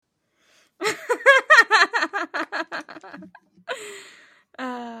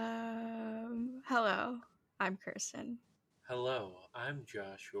person. Hello, I'm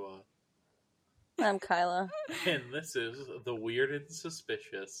Joshua. I'm Kyla. And this is The Weird and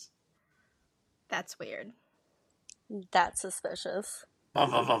Suspicious. That's weird. That's suspicious. Bum,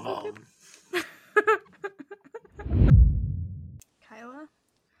 bum, bum, bum. Kyla,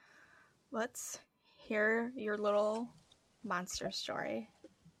 let's hear your little monster story.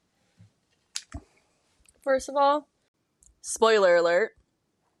 First of all, spoiler alert.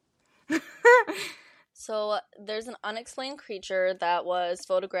 So, there's an unexplained creature that was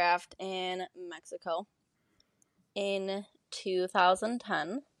photographed in Mexico in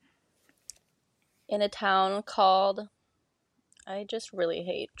 2010 in a town called, I just really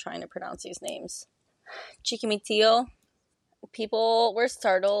hate trying to pronounce these names, Chiquimitillo. People were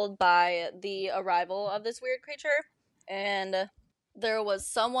startled by the arrival of this weird creature, and there was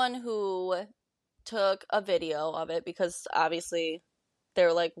someone who took a video of it because obviously they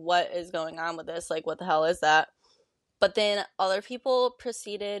were like, what is going on with this? Like, what the hell is that? But then other people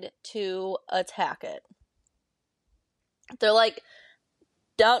proceeded to attack it. They're like,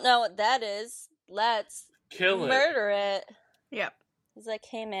 don't know what that is. Let's Kill it. murder it. Yep. He's like,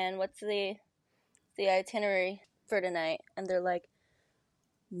 hey man, what's the itinerary for tonight? And they're like,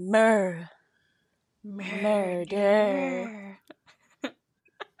 murder.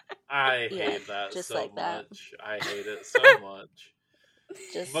 I Yeah, hate that just so like that. much. I hate it so much.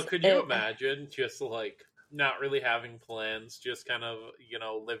 But could you imagine just like not really having plans, just kind of,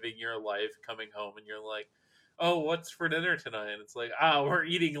 living your life, coming home and you're like, oh, what's for dinner tonight? And it's like, we're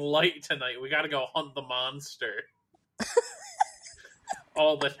eating light tonight. We gotta go hunt the monster.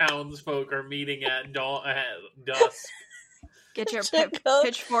 All the townsfolk are meeting at dusk. Get your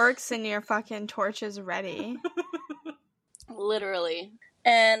pitchforks and your fucking torches ready. Literally.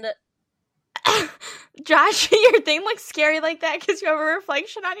 And Josh, your thing looks scary like that because you have a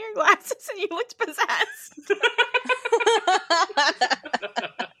reflection on your glasses and you looked possessed.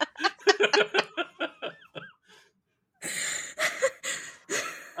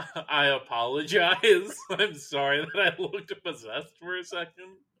 I apologize. I'm sorry that I looked possessed for a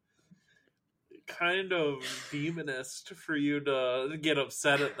second. Kind of demonist for you to get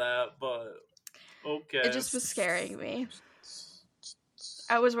upset at that, but okay. It just was scaring me.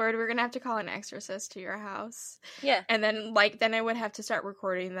 I was worried we were gonna have to call an exorcist to your house. Yeah. And then I would have to start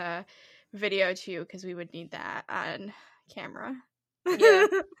recording the video too, because we would need that on camera. Yeah.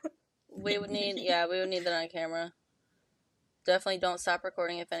 we would need that on camera. Definitely don't stop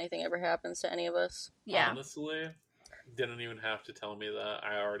recording if anything ever happens to any of us. Yeah. Honestly, didn't even have to tell me that.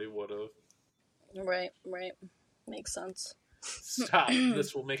 I already would have. Right. Makes sense. Stop.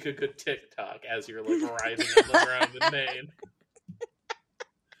 This will make a good TikTok as you're like writhing on the ground in Maine.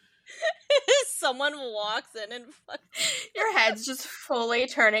 Someone walks in and your head's just fully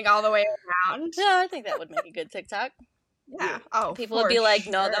turning all the way around. Yeah, I think that would make a good TikTok. Yeah. Oh, people would be like,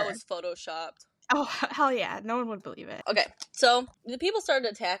 no, that was photoshopped. Oh, hell yeah. No one would believe it. Okay, so the people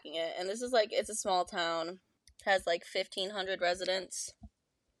started attacking it, and this is it's a small town. It has 1,500 residents.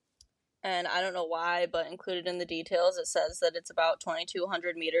 And I don't know why, but included in the details, it says that it's about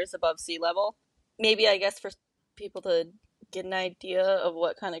 2,200 meters above sea level. Maybe, I guess, for people to get an idea of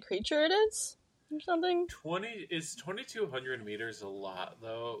what kind of creature it is or something. Is 2,200 meters a lot,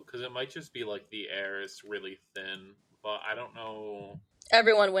 though? Because it might just be the air is really thin, but I don't know.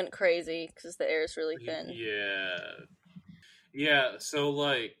 Everyone went crazy because the air is really thin. Yeah, so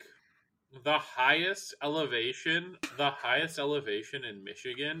the highest elevation in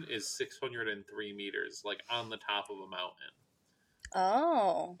Michigan is 603 meters, on the top of a mountain.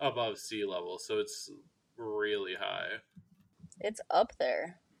 Oh. Above sea level, so it's really high. It's up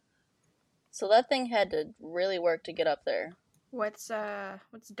there. So that thing had to really work to get up there. What's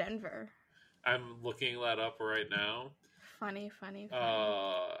Denver? I'm looking that up right now. Funny.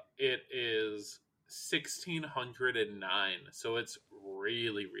 It is 1,609, so it's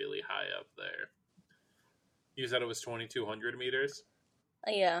really, really high up there. You said it was 2,200 meters?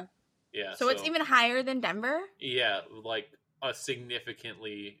 Yeah. Yeah. So it's even higher than Denver? Yeah, a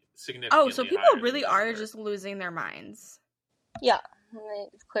significantly Oh, so people really are Denver. just losing their minds. Yeah,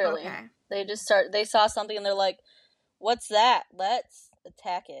 clearly. Okay. They saw something and they're like, what's that? Let's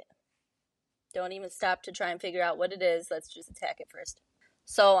attack it. Don't even stop to try and figure out what it is. Let's just attack it first.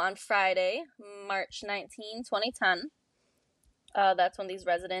 So on Friday, March 19, 2010, that's when these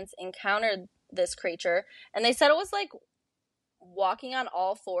residents encountered this creature. And they said it was walking on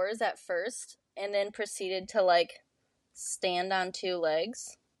all fours at first and then proceeded to stand on two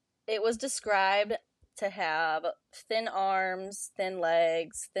legs. It was described to have thin arms, thin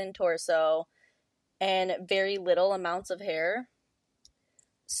legs, thin torso, and very little amounts of hair.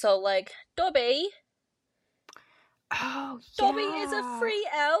 So, Dobby. Oh, yeah. Dobby is a free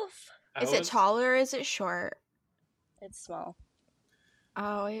elf. Is it tall or is it short? It's small.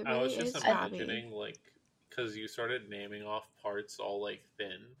 Oh, it really I was just is imagining, Dobby. like, because you started naming off parts all, like,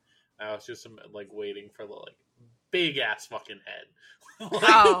 thin. I was just, like, waiting for the, like, big-ass fucking head. Like,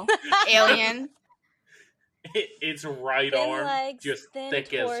 oh, alien. It's right Thin arm, legs, just thin thick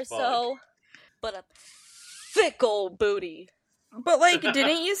torso, as fuck. but a thick old booty. But, like,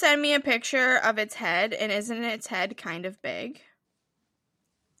 didn't you send me a picture of its head, and isn't its head kind of big?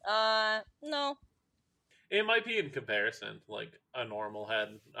 No. It might be in comparison, like, a normal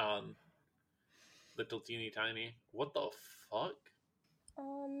head on little teeny tiny. What the fuck?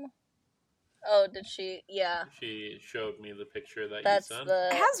 Oh, did she? Yeah. She showed me the picture that That's you sent.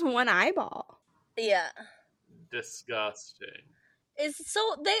 It has one eyeball. Yeah. Disgusting. So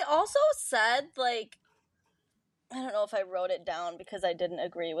they also said, like, I don't know if I wrote it down because I didn't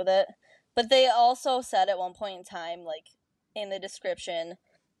agree with it, but they also said at one point in time, like, in the description,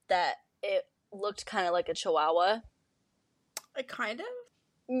 that it looked kind of like a chihuahua. It kind of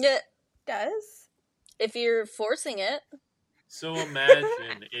Yeah. does. If you're forcing it. So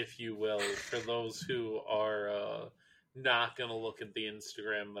imagine, if you will, for those who are not going to look at the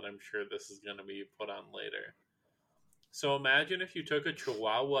Instagram that I'm sure this is going to be put on later. So imagine if you took a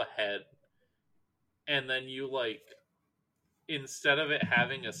chihuahua head and then you, like, instead of it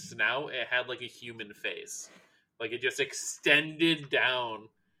having a snout, it had, like, a human face. Like, it just extended down,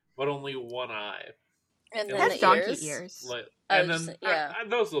 but only one eye. And It then has the donkey ears. ears. Like, I and was then just- yeah.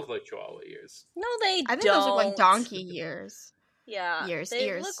 those look like chihuahua ears. No, they I think don't. those look like donkey ears. Yeah. Ears, They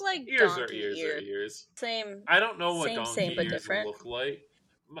ears. look like Ears donkey are ears ears. are ears. Same. I don't know what Same, donkey but ears different. look like.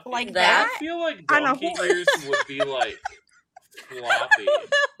 Like that? I feel like On a donkey horse. ears would be, like, floppy.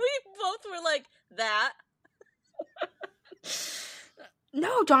 We both were like, that.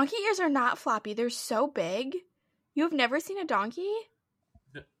 No, donkey ears are not floppy. They're so big. You have never seen a donkey?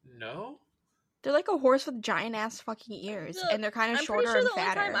 No? They're like a horse with giant ass fucking ears, Look, and they're kind of I'm shorter pretty sure and the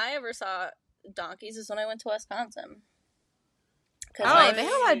fatter. only time I ever saw donkeys is when I went to Wisconsin. Oh, they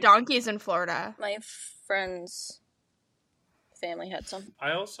have a lot of donkeys in Florida. My friend's family had some.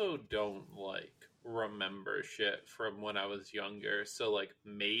 I also don't, like, remember shit from when I was younger. So, like,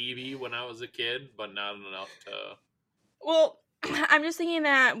 maybe when I was a kid, but not enough to... Well, I'm just thinking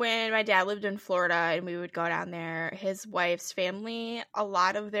that when my dad lived in Florida and we would go down there, his wife's family, a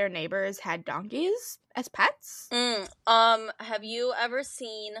lot of their neighbors had donkeys as pets. Have you ever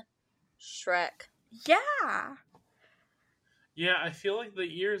seen Shrek? Yeah. Yeah, I feel like the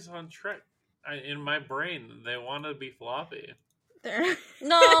ears on Shrek, in my brain, they want to be floppy. They're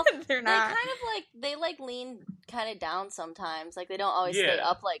No, they're not. They kind of they lean kind of down sometimes. Like they don't always Yeah. stay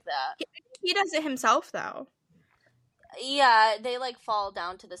up like that. He does it himself though. Yeah, they like fall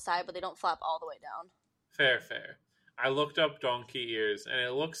down to the side, but they don't flop all the way down. Fair. I looked up donkey ears, and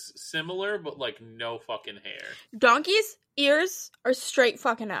it looks similar, but, like, no fucking hair. Donkey's ears are straight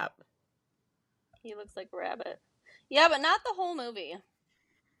fucking up. He looks like a rabbit. Yeah, but not the whole movie.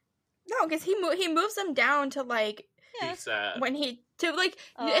 No, because he moves them down to like Yeah. He's sad. when he to like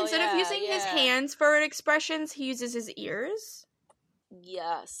Oh, instead of using his hands for expressions, he uses his ears.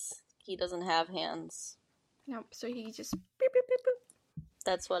 Yes, he doesn't have hands. Nope. So he just beep, beep, beep, beep.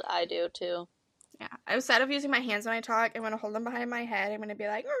 That's what I do too. Yeah. Instead of using my hands when I talk, I'm gonna hold them behind my head. I'm gonna be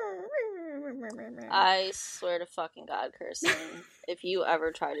like. I swear to fucking God, Kirsten, if you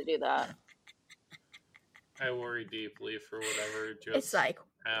ever try to do that. I worry deeply for whatever just It's like,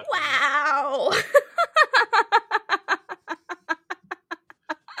 happened. wow.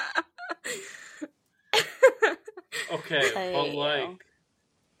 Okay, but like...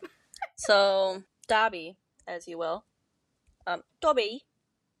 So, Dobby, as you will. Dobby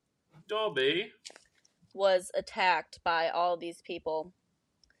was attacked by all these people.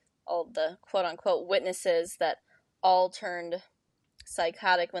 All the quote-unquote witnesses that all turned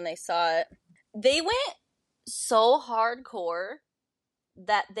psychotic when they saw it. They went so hardcore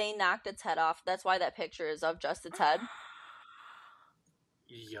that they knocked its head off. That's why that picture is of just its head.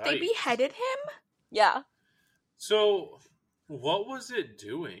 Yikes. They beheaded him? Yeah. So, what was it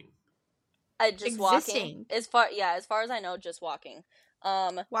doing? Just walking. As far as I know, just walking.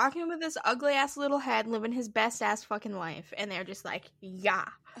 Walking with this ugly ass little head, living his best ass fucking life, and they're just like, yeah.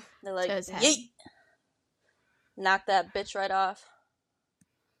 They're like, to his head. yeet! Knock that bitch right off.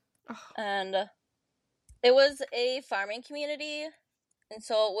 Ugh. And it was a farming community, and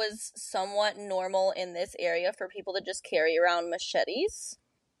so it was somewhat normal in this area for people to just carry around machetes.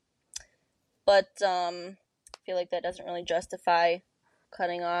 But I feel like that doesn't really justify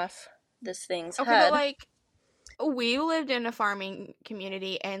cutting off this thing's head. But we lived in a farming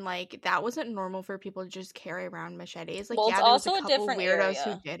community, and like that wasn't normal for people to just carry around machetes. Like, Well, yeah, it's there was a also a couple different weirdos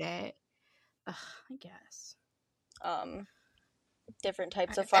who area. did it. Ugh, I guess. Different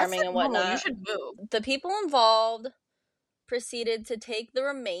types of If that's farming and normal, whatnot. you should move. The people involved proceeded to take the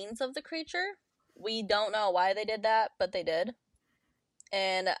remains of the creature. We don't know why they did that, but they did.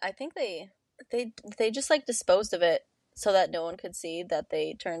 And I think they just like disposed of it so that no one could see that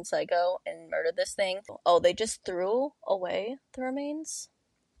they turned psycho and murdered this thing. Oh, they just threw away the remains?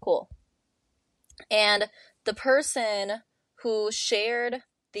 Cool. And the person who shared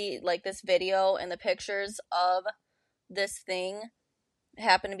this video and the pictures of this thing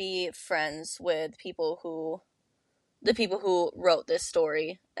happened to be friends with the people who wrote this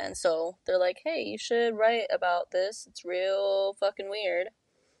story. And so they're like, hey, you should write about this. It's real fucking weird.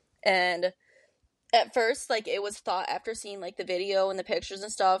 And at first, like, it was thought, after seeing like the video and the pictures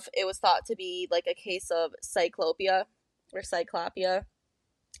and stuff, it was thought to be like a case of cyclopia.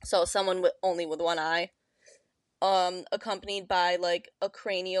 So someone only with one eye, accompanied by like a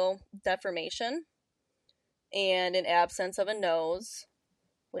cranial deformation and an absence of a nose,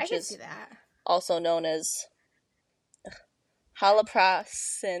 I which can is see that. also known as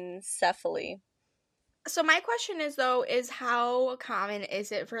holoprosencephaly. So my question is, though, is how common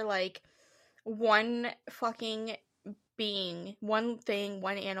is it for like one fucking being, one thing,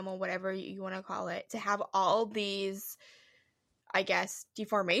 one animal, whatever you want to call it, to have all these, I guess,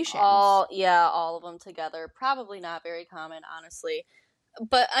 deformations? All of them together. Probably not very common, honestly.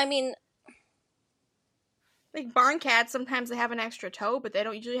 But I mean, like barn cats, sometimes they have an extra toe, but they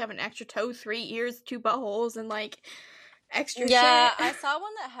don't usually have an extra toe, 3 ears, 2 buttholes, and like extra shit. Yeah, I saw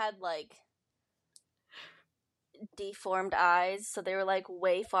one that had like deformed eyes, so they were like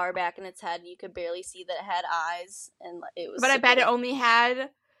way far back in its head. You could barely see that it had eyes, and it was. But I bet it only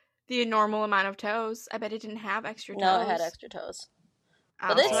had the normal amount of toes. I bet it didn't have extra toes. No, it had extra toes.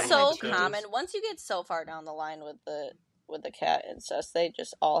 But it's so common. Once you get so far down the line with the cat and stuff, they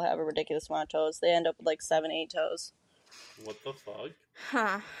just all have a ridiculous amount of toes. They end up with like 7, 8 toes. What the fuck?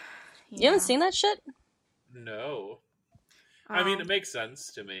 Huh. Yeah. You haven't seen that shit? No. I mean, it makes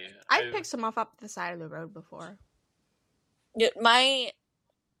sense to me. I picked some off the side of the road before. Yeah, my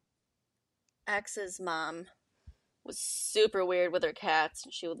ex's mom was super weird with her cats.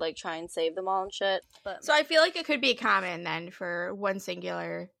 She would like try and save them all and shit. But so I feel like it could be common then for one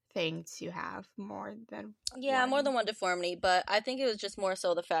singular thing to have more than more than one deformity. But I think it was just more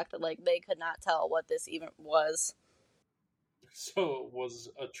so the fact that like they could not tell what this even was. So it was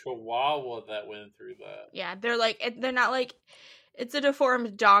a chihuahua that went through that. Yeah, they're not like it's a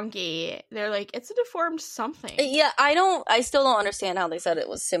deformed donkey. They're like it's a deformed something. Yeah, I still don't understand how they said it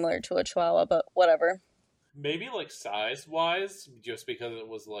was similar to a chihuahua, but whatever. Maybe like size-wise, just because it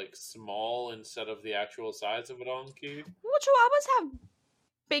was like small instead of the actual size of a donkey. Well, chihuahuas have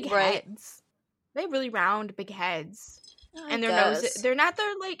big heads. They have really round, big heads, and their nose. They're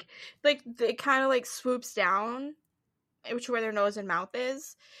like they kind of like swoops down, which where their nose and mouth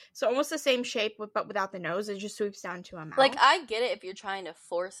is. So almost the same shape, but without the nose. It just swoops down to a mouth. Like I get it if you're trying to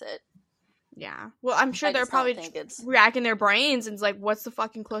force it. Yeah. Well, I'm sure they're probably racking their brains and it's like, what's the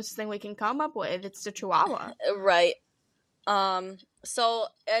fucking closest thing we can come up with? It's the chihuahua. Right. So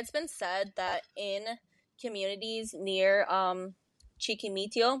it's been said that in communities near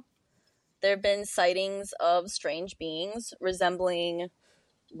Chiquimitio, there have been sightings of strange beings resembling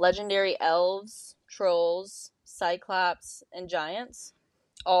legendary elves, trolls, cyclops, and giants.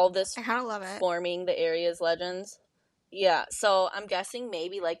 All this I kind of love it. Forming the area's legends. Yeah, so I'm guessing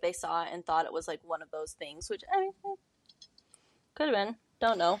maybe like they saw it and thought it was like one of those things, which I mean, could have been.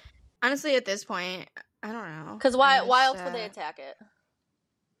 Don't know. Honestly, at this point, I don't know. Because why else would they attack it?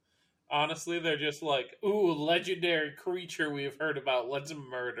 Honestly, they're just like, ooh, legendary creature we've heard about. Let's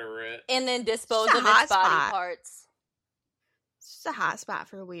murder it. And then dispose of its body parts. It's just a hot spot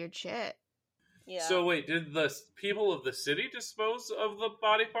for weird shit. Yeah. So wait, did the people of the city dispose of the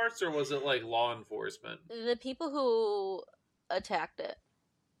body parts, or was it like law enforcement? The people who attacked it.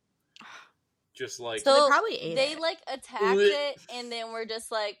 Just like so they probably ate they it. Like attacked it, and then we're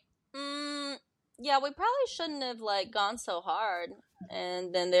just like, yeah, we probably shouldn't have like gone so hard.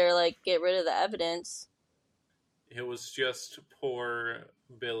 And then they're like, get rid of the evidence. It was just poor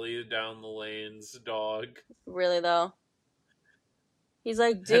Billy down the lane's dog. Really though. He's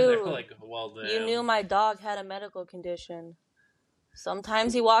like, dude, like, well, you knew my dog had a medical condition.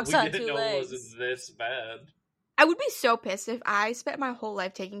 Sometimes he walks on 2 legs. We didn't know it was this bad. I would be so pissed if I spent my whole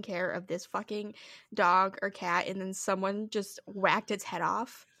life taking care of this fucking dog or cat and then someone just whacked its head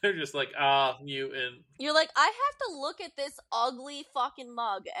off. They're just like, mutant. You're like, I have to look at this ugly fucking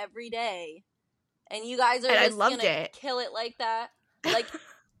mug every day. and you guys are just gonna kill it like that. Like,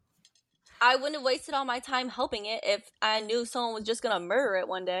 I wouldn't have wasted all my time helping it if I knew someone was just gonna murder it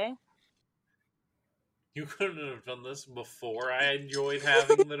one day. You couldn't have done this before I enjoyed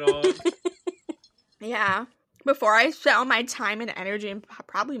having the dog. Yeah. Before I spent all my time and energy and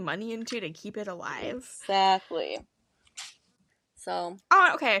probably money into to keep it alive. Exactly. So.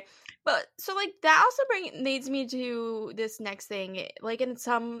 Oh, okay. But, so, like, that also leads me to this next thing. Like, in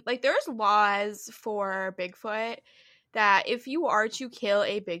some, like, there's laws for Bigfoot that if you are to kill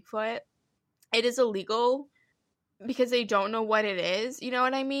a Bigfoot, it is illegal because they don't know what it is. You know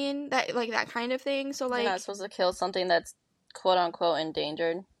what I mean? That, like, that kind of thing. So, like, you're not supposed to kill something that's quote-unquote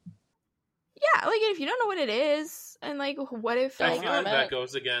endangered. Yeah, like, if you don't know what it is, and, like, what if, I feel like that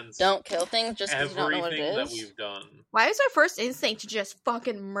goes against don't kill things just because you don't know what it is. Everything that we've done. Why is our first instinct to just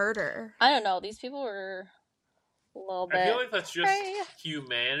fucking murder? I don't know. These people were a little bit... I feel like that's just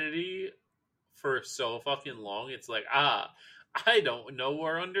humanity for so fucking long. It's like, I don't know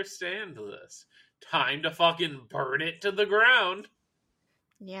or understand this. Time to fucking burn it to the ground.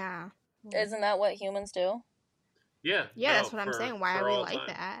 Yeah. Isn't that what humans do? Yeah. Yeah, that's what I'm saying. Why are we like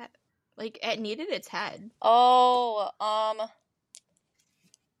that? Like, it needed its head. Oh,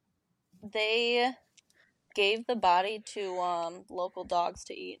 they gave the body to, local dogs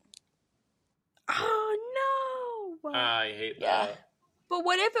to eat. Oh, no! I hate that. But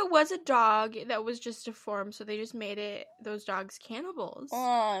what if it was a dog that was just deformed, so they just made those dogs cannibals?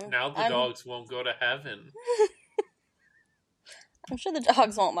 Now the dogs won't go to heaven. I'm sure the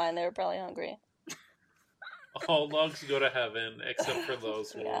dogs won't mind. They were probably hungry. All dogs go to heaven, except for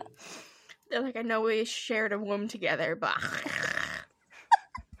those ones. They're like, I know we shared a womb together, but...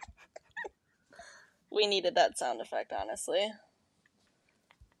 We needed that sound effect, honestly.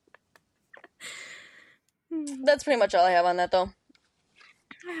 That's pretty much all I have on that, though.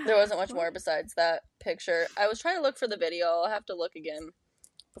 There wasn't much more besides that picture. I was trying to look for the video. I'll have to look again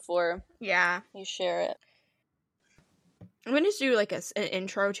before you share it. I'm going to do, like, an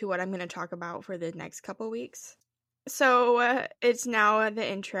intro to what I'm going to talk about for the next couple weeks. So, it's now the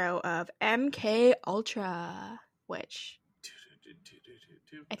intro of MK Ultra, which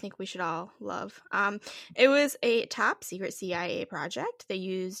I think we should all love. It was a top secret CIA project. They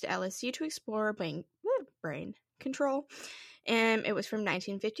used LSD to explore brain control. And it was from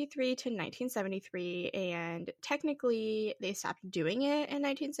 1953 to 1973, and technically they stopped doing it in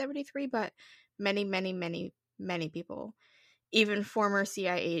 1973, but many, many, many, many people, even former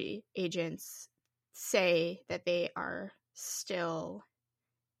CIA agents, say that they are still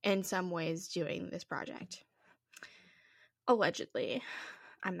in some ways doing this project. Allegedly.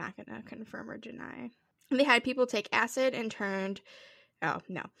 I'm not going to confirm or deny. They had people take acid and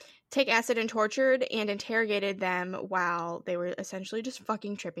tortured and interrogated them while they were essentially just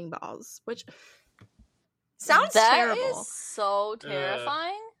fucking tripping balls, which sounds terrible. That is so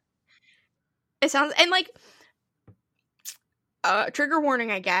terrifying. It sounds, and like, trigger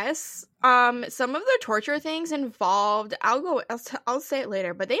warning, I guess. Some of the torture things involved, I'll say it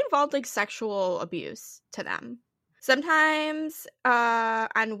later, but they involved, like, sexual abuse to them. Sometimes,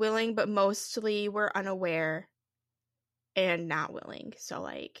 unwilling, but mostly were unaware and not willing. So,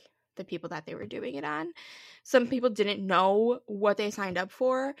 like, the people that they were doing it on. Some people didn't know what they signed up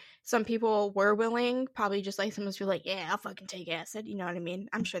for. Some people were willing, probably just like someone's like, yeah, I'll fucking take acid. You know what I mean?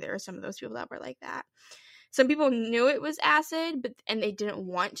 I'm sure there are some of those people that were like that. Some people knew it was acid, and they didn't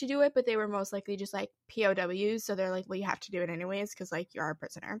want to do it, but they were most likely just, like, POWs. So they're like, well, you have to do it anyways because, like, you're a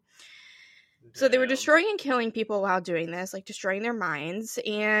prisoner. Damn. So they were destroying and killing people while doing this, like, destroying their minds.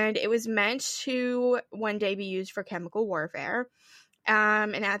 And it was meant to one day be used for chemical warfare.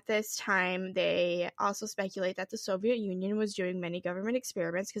 And at this time, they also speculate that the Soviet Union was doing many government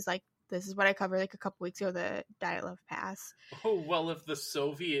experiments because, like, this is what I covered, like, a couple weeks ago, the Dyatlov Pass. Oh, well, if the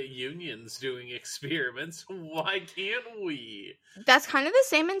Soviet Union's doing experiments, why can't we? That's kind of the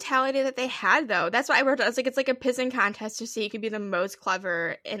same mentality that they had, though. That's why I wrote it. I was like, it's like a pissing contest to see who could be the most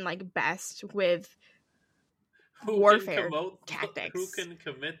clever and, like, best with warfare tactics. Who can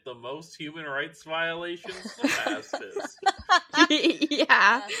commit the most human rights violations the fastest.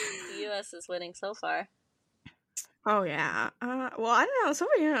 Yeah. The U.S. is winning so far. Oh, yeah. Well, I don't know.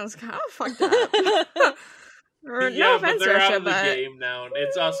 Soviet Union's kind of fucked up. No offense, but they're Russia, out of the game now.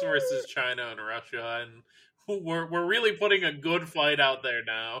 It's us versus China and Russia, and we're really putting a good fight out there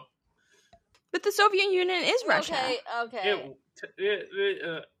now. But the Soviet Union is Russia. Okay.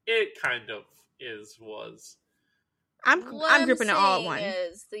 It kind of was. I'm grouping it all at one.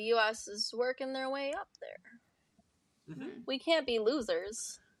 Is the U.S. is working their way up there. Mm-hmm. We can't be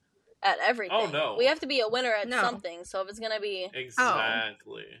losers at everything. Oh, no. We have to be a winner at something, so if it's going to be...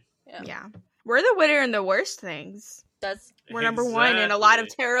 Exactly. Oh. Yeah. We're the winner in the worst things. We're number one in a lot of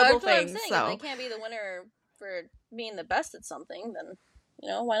terrible things. What I'm saying. If they can't be the winner for being the best at something, then,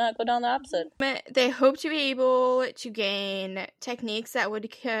 why not go down the opposite? They hope to be able to gain techniques that would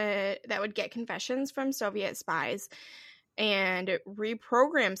get confessions from Soviet spies and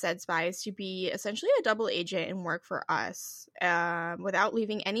reprogram said spies to be essentially a double agent and work for us without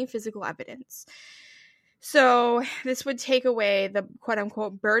leaving any physical evidence. So this would take away the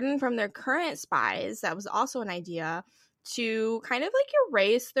quote-unquote burden from their current spies. That was also an idea to kind of like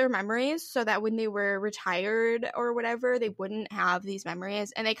erase their memories so that when they were retired or whatever, they wouldn't have these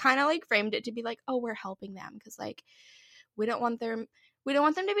memories. And they kind of like framed it to be like, oh, we're helping them because like we don't want them to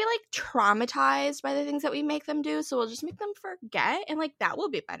be like traumatized by the things that we make them do. So we'll just make them forget, and like that will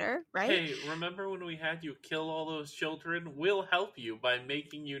be better, right? Hey, remember when we had you kill all those children? We'll help you by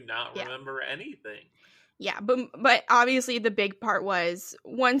making you not remember anything. Yeah, but obviously the big part was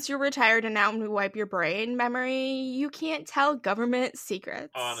once you're retired and out and we wipe your brain memory, you can't tell government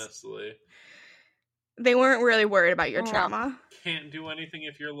secrets. Honestly. They weren't really worried about your trauma. Can't do anything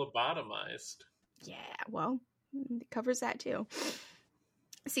if you're lobotomized. Yeah, well, it covers that too.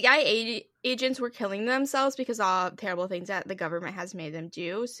 CIA agents were killing themselves because of all terrible things that the government has made them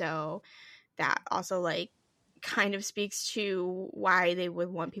do, so that also like kind of speaks to why they would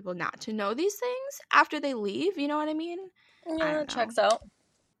want people not to know these things after they leave, you know what I mean? Yeah, that checks out.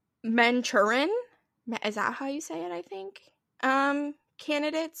 Manchurian, is that how you say it, I think?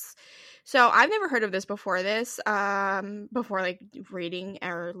 Candidates. So I've never heard of this before like reading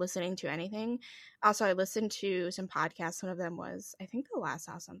or listening to anything. Also, I listened to some podcasts. One of them was, I think, The Last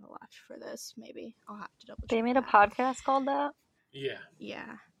House on the Left for this, maybe. I'll have to double check. They made a podcast called that? Yeah.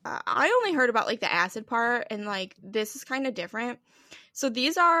 Yeah. I only heard about like the acid part, and like this is kind of different. So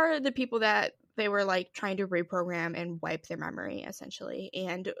these are the people that they were like trying to reprogram and wipe their memory essentially,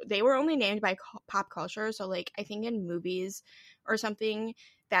 and they were only named by pop culture. So like I think in movies or something,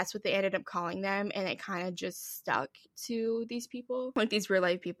 that's what they ended up calling them, and it kind of just stuck to these people, like these real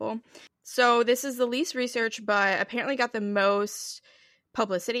life people. So this is the least research, but apparently got the most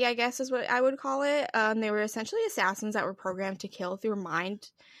publicity, I guess is what I would call it. They were essentially assassins that were programmed to kill through mind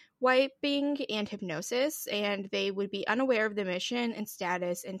wiping and hypnosis, and they would be unaware of the mission and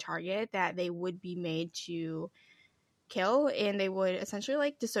status and target that they would be made to kill, and they would essentially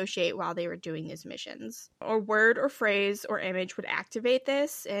like dissociate while they were doing these missions. A word or phrase or image would activate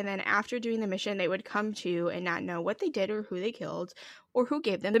this, and then after doing the mission they would come to and not know what they did or who they killed or who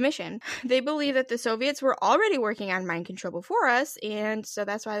gave them the mission. They believe that the Soviets were already working on mind control before us, and so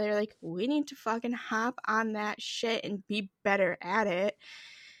that's why they're like, we need to fucking hop on that shit and be better at it.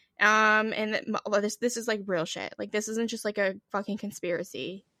 And this is like real shit. Like this isn't just like a fucking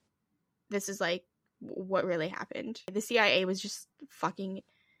conspiracy. This is like what really happened. The CIA was just fucking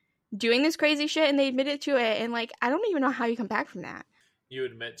doing this crazy shit, and they admitted to it, and like I don't even know how you come back from that. You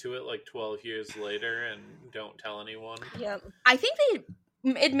admit to it like 12 years later and don't tell anyone. Yep. I think they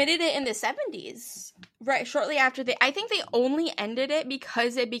admitted it in the 70s, right shortly after I think they only ended it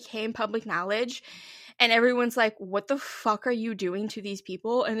because it became public knowledge, and everyone's like, what the fuck are you doing to these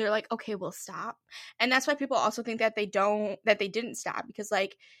people? And they're like, okay, we'll stop. And that's why people also think that they didn't stop, because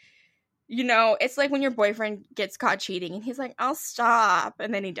like, you know, it's like when your boyfriend gets caught cheating and he's like, I'll stop,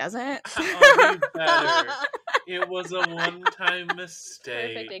 and then he doesn't. I'll be better. It was a one-time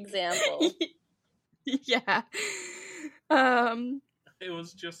mistake. Perfect example. Yeah. It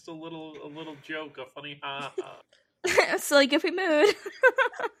was just a little joke, a funny ha ha. Silly goofy mood.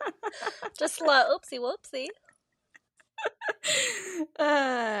 Just a little oopsie whoopsie.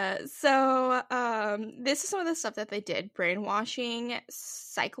 This is some of the stuff that they did: brainwashing,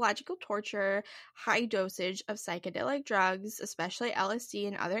 psychological torture, high dosage of psychedelic drugs, especially LSD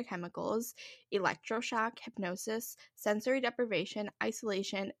and other chemicals, electroshock, hypnosis, sensory deprivation,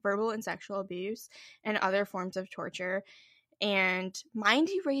 isolation, verbal and sexual abuse, and other forms of torture, and mind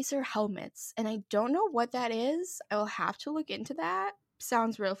eraser helmets. And I don't know what that is. I will have to look into that.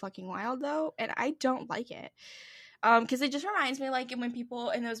 Sounds real fucking wild though, and I don't like it. Because it just reminds me, like, when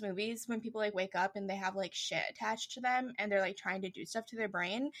people in those movies, when people, like, wake up and they have, like, shit attached to them and they're, like, trying to do stuff to their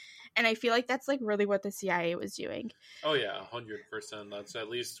brain. And I feel like that's, like, really what the CIA was doing. Oh, yeah, 100%. That's at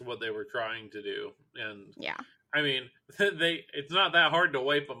least what they were trying to do. And, yeah. I mean, it's not that hard to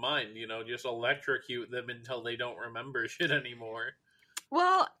wipe a mind, you know, just electrocute them until they don't remember shit anymore.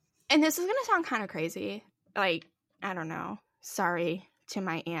 Well, and this is going to sound kind of crazy. Like, I don't know. Sorry to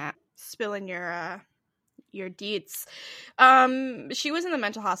my aunt. Spilling your deets. She was in the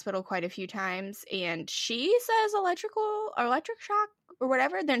mental hospital quite a few times, and she says electric shock or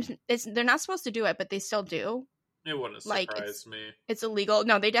whatever, they're not supposed to do it, but they still do. It wouldn't like surprise me. It's illegal.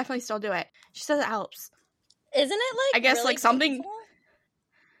 No, they definitely still do it. She says it helps. Isn't it like, I guess, really like something painful?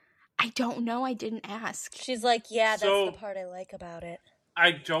 I don't know. I didn't ask. She's like, yeah, that's the part I like about it.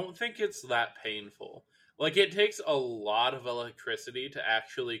 I don't think it's that painful. Like, it takes a lot of electricity to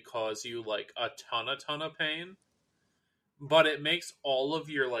actually cause you, like, a ton of pain. But it makes all of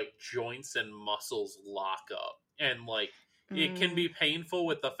your, like, joints and muscles lock up. And, like, it can be painful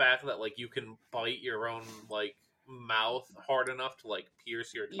with the fact that, like, you can bite your own, like, mouth hard enough to, like,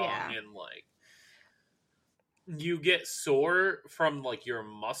 pierce your tongue. And, like, you get sore from, like, your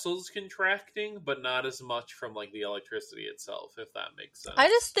muscles contracting, but not as much from, like, the electricity itself, if that makes sense. I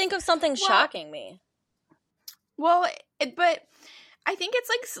just think of something shocking me. Well, but I think it's,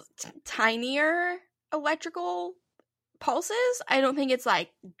 like, tinier electrical pulses. I don't think it's,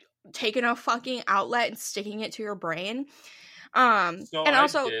 like, taking a fucking outlet and sticking it to your brain. So and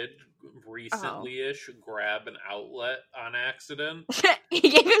also, I did recently-ish grab an outlet on accident. He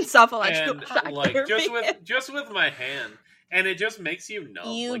gave himself electrical shock like therapy. just with my hand, and it just makes you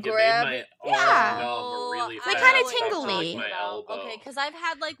numb. You like grab it made my arm numb really fast. Like kind of tingly. Like my elbow. Okay, because I've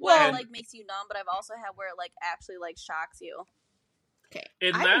had like where it like makes you numb, but I've also had where it like actually like shocks you. Okay,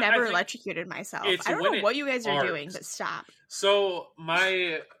 I've never electrocuted myself. I don't know what you guys are doing, but stop. So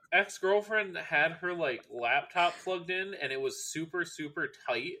my ex-girlfriend had her like laptop plugged in, and it was super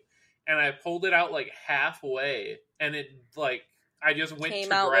tight. And I pulled it out like halfway, and it like I just went to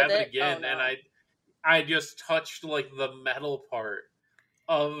grab it again, and I just touched like the metal part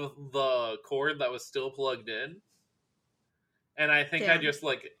of the cord that was still plugged in, and I think I just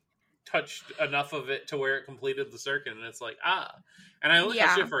like touched enough of it to where it completed the circuit, and it's like and I only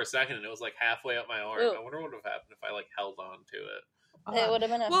touched it for a second, and it was like halfway up my arm. Ooh. I wonder what would have happened if I like held on to it. It would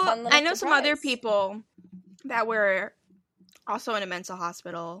have been a fun little I know surprise. Some other people that were also in a mental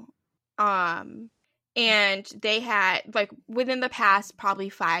hospital. And they had, like, within the past probably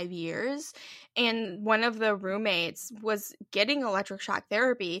 5 years, and one of the roommates was getting electric shock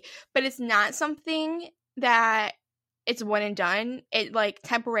therapy, but it's not something that it's one and done. It, like,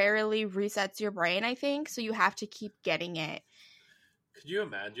 temporarily resets your brain, I think, so you have to keep getting it. Could you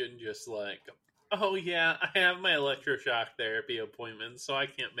imagine just, like, oh yeah, I have my electroshock therapy appointment, so I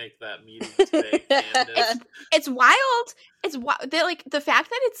can't make that meeting today, Candace. It's wild. It's like the fact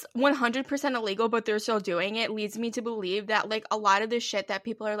that it's 100% illegal, but they're still doing it leads me to believe that like a lot of the shit that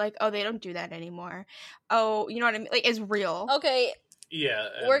people are like, oh, they don't do that anymore. Oh, you know what I mean? Like, is real. Okay. Yeah.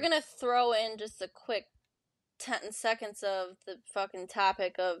 We're gonna throw in just a quick 10 seconds of the fucking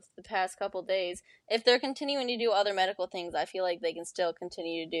topic of the past couple days. If they're continuing to do other medical things, I feel like they can still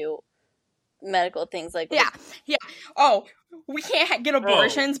continue to do medical things like yeah. Oh, we can't get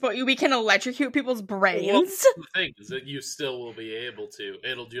abortions, but we can electrocute people's brains. Well, the thing is that you still will be able to.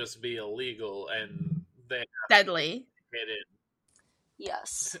 It'll just be illegal and deadly. Get in.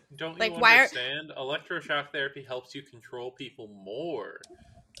 Yes. Don't you understand? Electroshock therapy helps you control people more.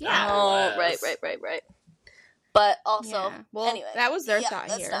 Yeah. Oh, right. But also, well, anyway, that was their thought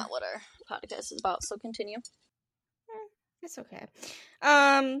that's here. That's not what our podcast is about. So continue. It's okay.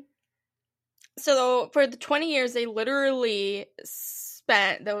 So for the 20 years, they literally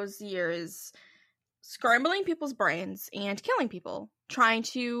spent those years scrambling people's brains and killing people, trying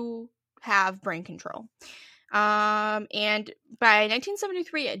to have brain control. And by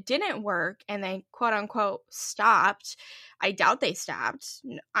 1973, it didn't work, and they quote unquote stopped. I doubt they stopped.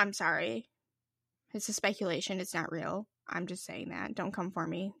 I'm sorry. It's a speculation. It's not real. I'm just saying that. Don't come for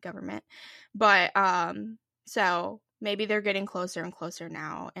me, government. But, so maybe they're getting closer and closer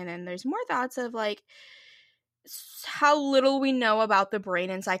now. And then there's more thoughts of, like, how little we know about the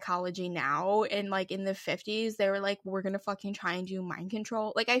brain and psychology now. And, like, in the 50s, they were like, we're going to fucking try and do mind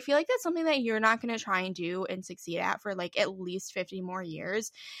control. Like, I feel like that's something that you're not going to try and do and succeed at for, like, at least 50 more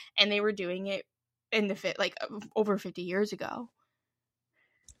years. And they were doing it in the, like, over 50 years ago.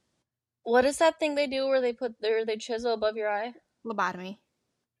 What is that thing they do where they chisel above your eye? Lobotomy.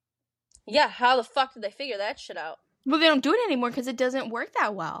 Yeah, how the fuck did they figure that shit out? Well, they don't do it anymore because it doesn't work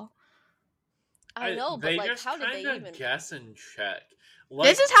that well. I know, but like, how did they even guess and check? Like,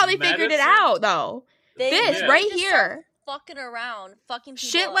 this is how they figured it out, though. This right here, fucking around, fucking people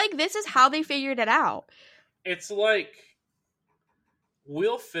shit. Like this is how they figured it out. It's like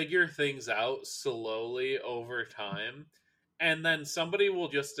we'll figure things out slowly over time. And then somebody will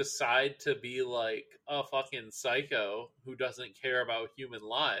just decide to be like a fucking psycho who doesn't care about human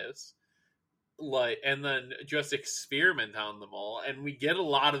lives. Like, and then just experiment on them all. And we get a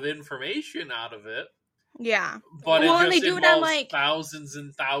lot of information out of it. Yeah. But it just involves thousands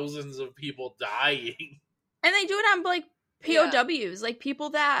and thousands of people dying. And they do it on, like, POWs, like people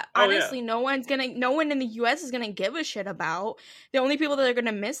that honestly no one in the US is gonna give a shit about. The only people that are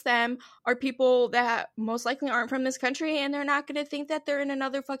gonna miss them are people that most likely aren't from this country, and they're not gonna think that they're in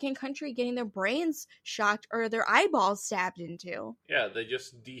another fucking country getting their brains shocked or their eyeballs stabbed into. Yeah, they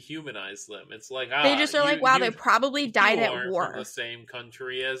just dehumanize them. It's like they just are like, wow, they probably died at war. From the same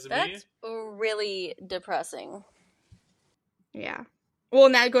country as me. That's really depressing. Yeah. Well,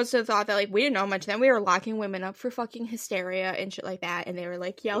 and that goes to the thought that, like, we didn't know much then. We were locking women up for fucking hysteria and shit like that. And they were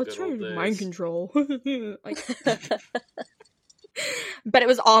like, yeah, let's try to do mind control. Like, but it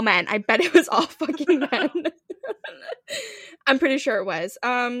was all men. I bet it was all fucking men. I'm pretty sure it was.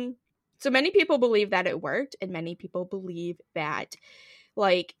 So many people believe that it worked. And many people believe that,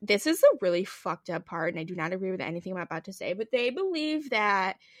 like, this is a really fucked up part. And I do not agree with anything I'm about to say. But they believe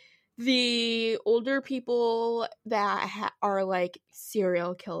that the older people that are like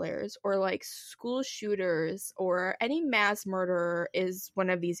serial killers or like school shooters or any mass murderer is one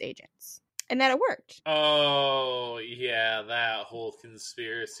of these agents, and that it worked. Oh yeah, that whole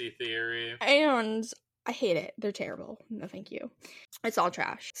conspiracy theory. And I hate it. They're terrible. No thank you. It's all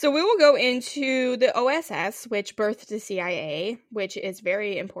trash. So we will go into the OSS, which birthed the CIA, which is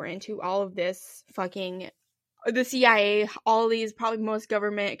very important to all of this fucking the CIA, all these, probably most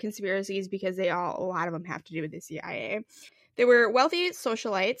government conspiracies, because a lot of them have to do with the CIA. They were wealthy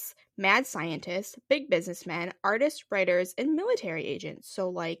socialites, mad scientists, big businessmen, artists, writers, and military agents.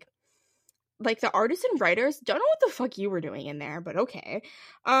 So, like the artists and writers, don't know what the fuck you were doing in there, but okay.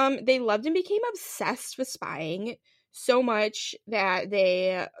 They loved and became obsessed with spying so much that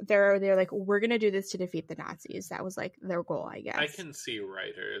they're like, we're gonna do this to defeat the Nazis. That was like their goal, I guess. I can see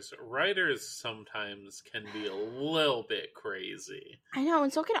writers. Writers sometimes can be a little bit crazy. I know,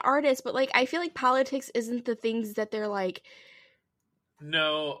 and so can artists, but like I feel like politics isn't the things that they're like.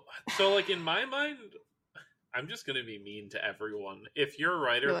 No, so like in my mind, I'm just gonna be mean to everyone. If you're a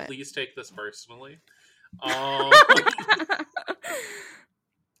writer, please take this personally. I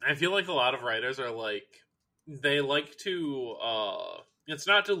feel like a lot of writers are like, they like to, it's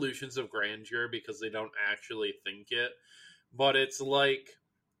not delusions of grandeur because they don't actually think it, but it's like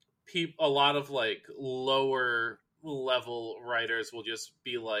a lot of like lower level writers will just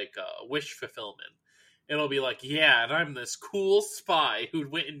be like wish fulfillment. It'll be like, yeah, and I'm this cool spy who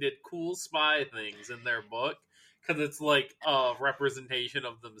went and did cool spy things in their book. Because it's like a representation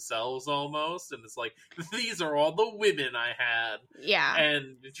of themselves almost. And it's like, these are all the women I had. Yeah.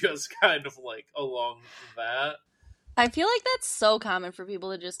 And just kind of like along that. I feel like that's so common for people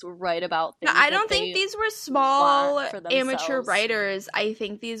to just write about things. No, I don't think these were small amateur writers. I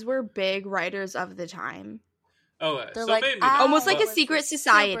think these were big writers of the time. Okay. They're so like, maybe almost like a secret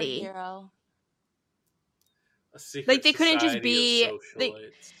society. Superhero. A secret like they couldn't just be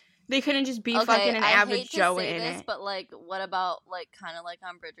They couldn't just be fucking an average Joe in it. But like, what about like kind of like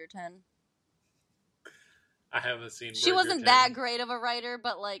on Bridgerton? I haven't seen Bridgerton. She wasn't that great of a writer,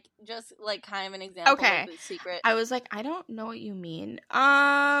 but like just like kind of an example of the secret. I was like, I don't know what you mean.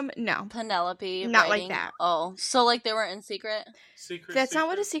 No. Penelope. Not writing. like that. Oh, so like they were in secret? That's not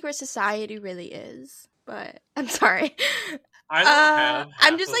what a secret society really is. But I'm sorry. I don't have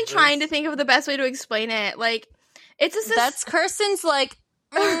I'm just like trying to think of the best way to explain it. Like, it's a that's Kirsten's like.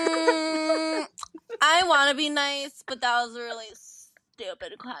 I want to be nice, but that was a really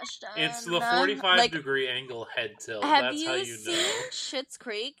stupid question. It's the 45-degree angle head tilt. That's how you know. Schitt's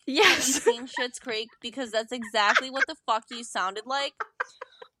Creek? Yes. Have you seen Schitt's Creek? Because that's exactly what the fuck you sounded like.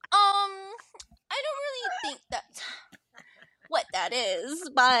 I don't really think that's what that is,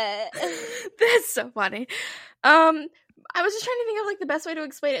 but that's so funny. I was just trying to think of like the best way to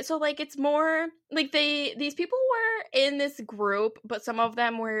explain it. So like it's more like these people were in this group, but some of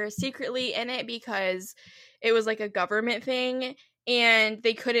them were secretly in it because it was like a government thing and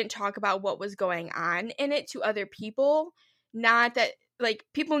they couldn't talk about what was going on in it to other people. Not that like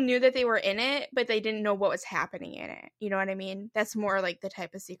people knew that they were in it, but they didn't know what was happening in it. You know what I mean? That's more like the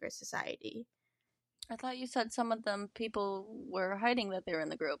type of secret society. I thought you said some of them people were hiding that they were in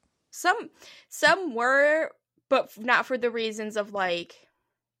the group. Some were, but not for the reasons of, like,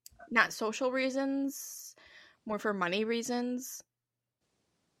 not social reasons, more for money reasons.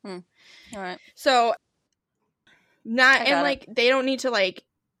 All right. So, like, they don't need to, like,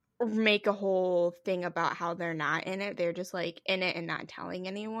 make a whole thing about how they're not in it. They're just, like, in it and not telling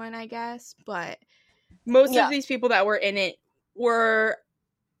anyone, I guess. But most of these people that were in it were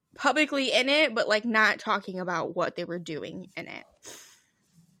publicly in it, but, like, not talking about what they were doing in it.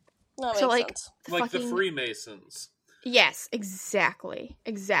 That so makes like sense. Like the Freemasons. Yes, exactly.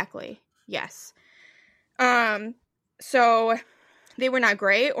 Yes. So They were not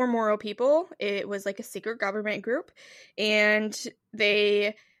great or moral people. It was like a secret government group, and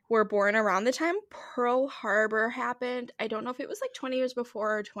they were born around the time Pearl Harbor happened. I don't know if it was like 20 years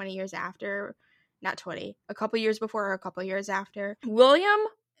before or 20 years after. Not 20. A couple years before or a couple years after.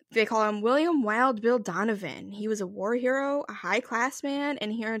 They call him William Wild Bill Donovan. He was a war hero, a high-class man,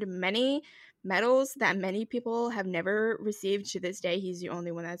 and he earned many medals that many people have never received to this day. He's the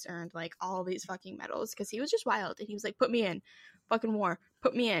only one that's earned, like, all these fucking medals because he was just wild. And he was like, put me in. Fucking war.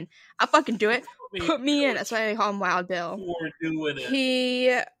 Put me in. I'll fucking do it. Put me in. That's why they call him Wild Bill. We're doing it.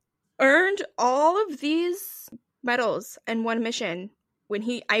 He earned all of these medals in one mission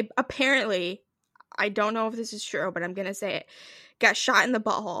when I don't know if this is true, but I'm going to say it, got shot in the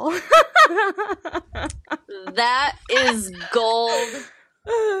butthole. That is gold.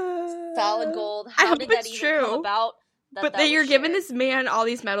 Solid gold. How did that even come about? But that you're giving this man all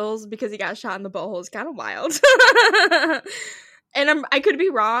these medals because he got shot in the butthole is kind of wild. And I could be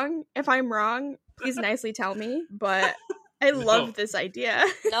wrong. If I'm wrong, please nicely tell me. But I love this idea.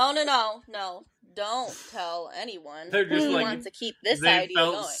 No. Don't tell anyone. They're just who wants to keep this idea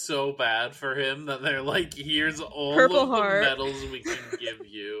going. They felt so bad for him that they're like, here's all Purple of Heart. the medals we can give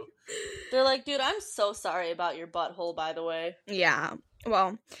you. They're like, dude, I'm so sorry about your butthole, by the way. Yeah.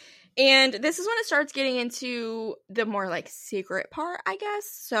 Well, and this is when it starts getting into the more, like, secret part, I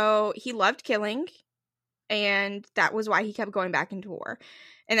guess. So he loved killing, and that was why he kept going back into war.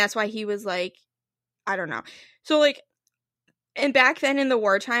 And that's why he was, like, I don't know. So, like, and back then in the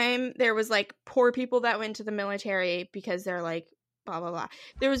wartime, there was, like, poor people that went to the military because they're, like, blah, blah, blah.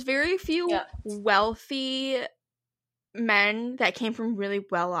 There was very few wealthy men that came from really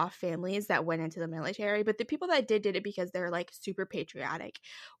well-off families that went into the military, but the people that did it because they're, like, super patriotic,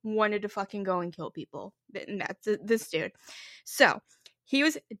 wanted to fucking go and kill people. And that's this dude. So he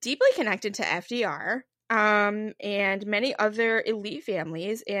was deeply connected to FDR and many other elite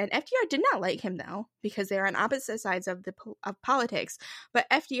families, and FDR did not like him, though, because they're on opposite sides of politics. But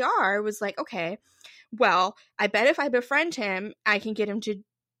FDR was like, okay, well, I bet if I befriend him, I can get him to,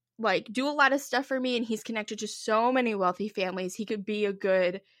 like, do a lot of stuff for me, and he's connected to so many wealthy families. He could be a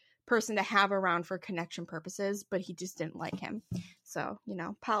good person to have around for connection purposes, but he just didn't like him. So,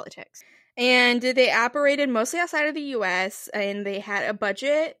 politics. And they operated mostly outside of the U.S., and they had a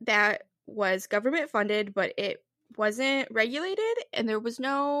budget that was government funded, but it wasn't regulated, and there was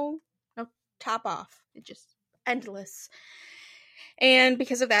no top off. It just endless. And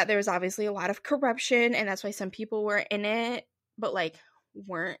because of that, there was obviously a lot of corruption, and that's why some people were in it, but, like,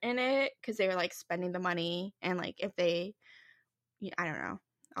 weren't in it because they were, like, spending the money, and, like, if they, I don't know,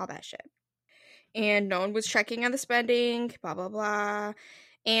 all that shit. And no one was checking on the spending, blah blah blah.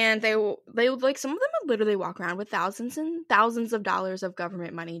 And they would, like, some of them would literally walk around with thousands and thousands of dollars of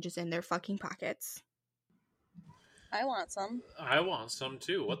government money just in their fucking pockets. I want some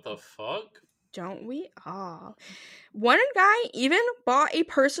too. What the fuck? Don't we all? One guy even bought a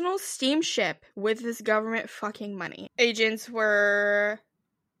personal steamship with this government fucking money. Agents were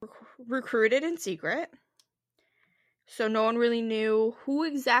recruited in secret, so no one really knew who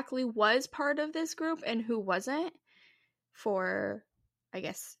exactly was part of this group and who wasn't, for, I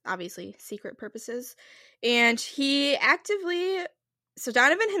guess, obviously secret purposes. And so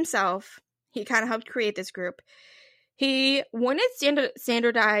Donovan himself, he kind of helped create this group. He wanted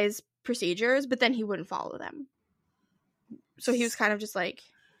standardized procedures, but then he wouldn't follow them. So he was kind of just like...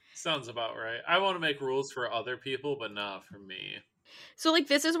 Sounds about right. I want to make rules for other people, but not for me. So, like,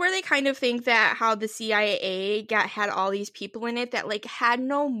 this is where they kind of think that how the CIA had all these people in it that, like, had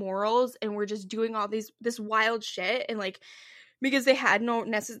no morals and were just doing all this wild shit, and, like, because they had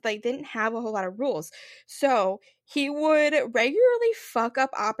they didn't have a whole lot of rules. So he would regularly fuck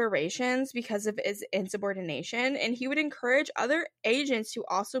up operations because of his insubordination, and he would encourage other agents to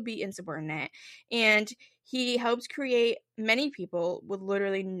also be insubordinate. And he helped create many people with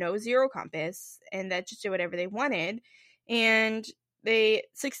literally no zero compass and that just did whatever they wanted. And they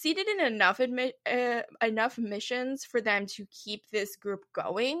succeeded in enough missions for them to keep this group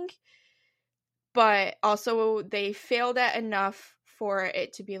going, but also they failed at enough for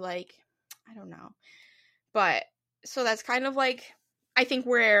it to be like, I don't know. But so that's kind of like, I think,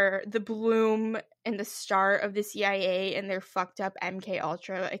 where the bloom and the start of the CIA and their fucked up MK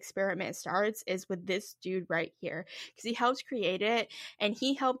Ultra experiment starts, is with this dude right here, because he helped create it, and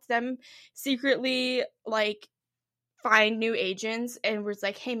he helped them secretly, like, find new agents, and was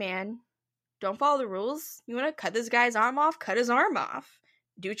like, hey man, don't follow the rules. You want to cut this guy's arm off? Cut his arm off.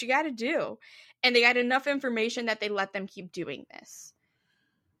 Do what you got to do. And they got enough information that they let them keep doing this.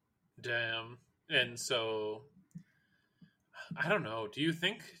 Damn. And so, I don't know. Do you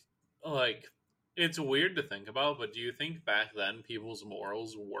think, like, It's weird to think about, but do you think back then people's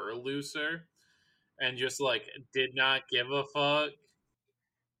morals were looser and just like did not give a fuck?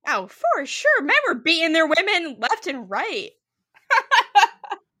 Oh, for sure. Men were beating their women left and right.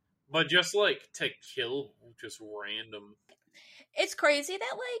 But just like to kill just random. It's crazy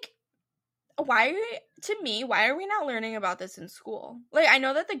that like why are we not learning about this in school? Like, I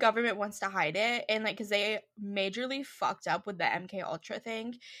know that the government wants to hide it, and like because they majorly fucked up with the MK Ultra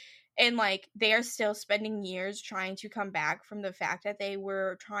thing, and like they are still spending years trying to come back from the fact that they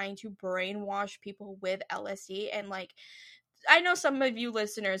were trying to brainwash people with LSD. And like I know some of you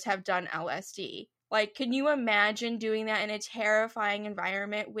listeners have done LSD. Like, can you imagine doing that in a terrifying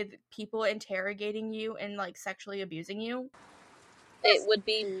environment with people interrogating you and like sexually abusing you? It would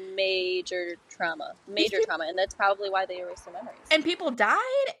be major trauma, and that's probably why they erased the memories. And people died.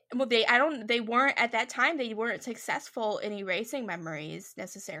 Well, they weren't at that time. They weren't successful in erasing memories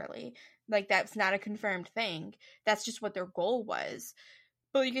necessarily. Like, that's not a confirmed thing. That's just what their goal was.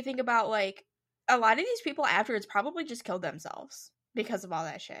 But you can think about like a lot of these people afterwards probably just killed themselves because of all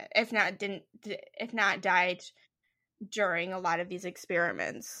that shit. If not died during a lot of these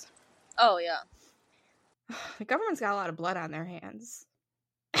experiments. Oh yeah. The government's got a lot of blood on their hands.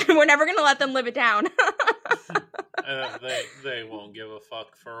 We're never gonna let them live it down. They won't give a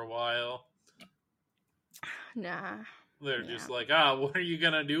fuck for a while. Nah. They're just like, what are you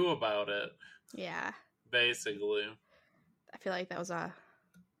gonna do about it? Yeah. Basically. I feel like that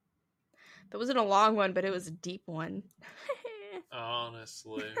wasn't a long one, but it was a deep one.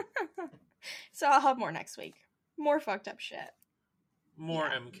 Honestly. So I'll have more next week. More fucked up shit. More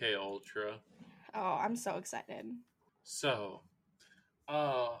MK Ultra. Oh, I'm so excited. So,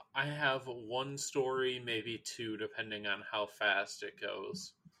 I have one story, maybe two, depending on how fast it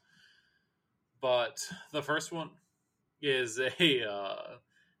goes. But the first one is a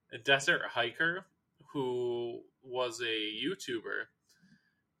desert hiker who was a YouTuber,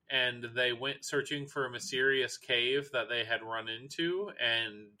 and they went searching for a mysterious cave that they had run into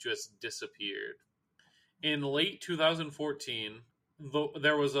and just disappeared. In late 2014,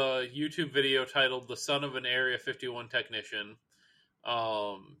 there was a YouTube video titled "The Son of an Area 51 Technician."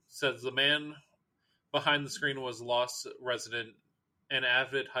 Says the man behind the screen was lost resident and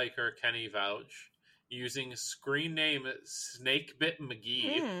avid hiker Kenny Vouch, using screen name Snakebit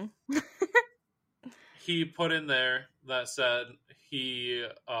McGee. He put in there that said he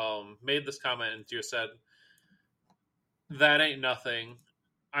made this comment and just said, "That ain't nothing.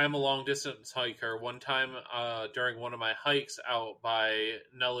 I'm a long distance hiker. One time during one of my hikes out by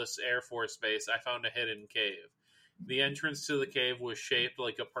Nellis Air Force Base, I found a hidden cave. The entrance to the cave was shaped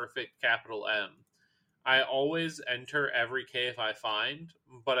like a perfect capital M. I always enter every cave I find,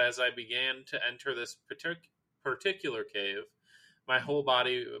 but as I began to enter this particular cave, my whole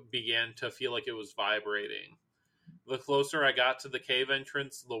body began to feel like it was vibrating. The closer I got to the cave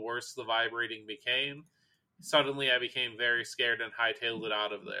entrance, the worse the vibrating became. Suddenly, I became very scared and hightailed it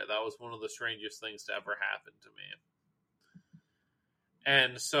out of there. That was one of the strangest things to ever happen to me."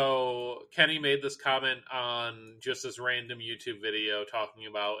 And so Kenny made this comment on just this random YouTube video talking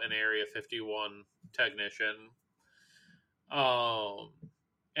about an Area 51 technician.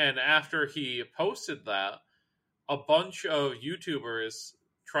 And after he posted that, a bunch of YouTubers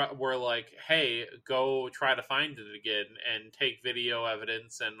were like, "Hey, go try to find it again and take video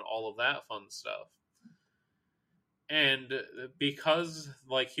evidence and all of that fun stuff." And because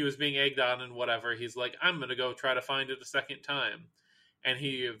like he was being egged on and whatever, he's like, "I'm gonna go try to find it a second time." And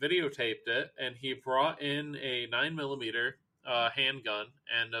he videotaped it, and he brought in a 9mm handgun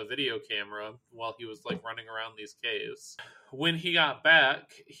and a video camera while he was like running around these caves. When he got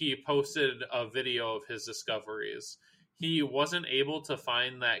back, he posted a video of his discoveries. He wasn't able to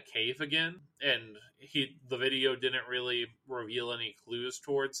find that cave again, and the video didn't really reveal any clues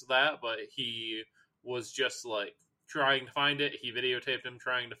towards that, but he was just like trying to find it. He videotaped him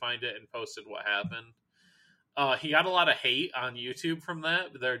trying to find it and posted what happened. He got a lot of hate on YouTube from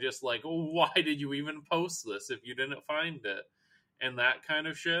that. They're just like, "Why did you even post this if you didn't find it?" And that kind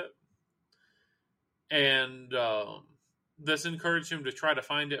of shit. And this encouraged him to try to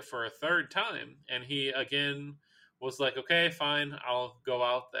find it for a third time. And he again was like, "Okay, fine, I'll go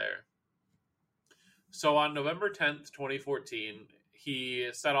out there." So on November 10th, 2014,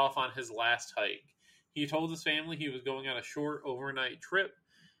 he set off on his last hike. He told his family he was going on a short overnight trip,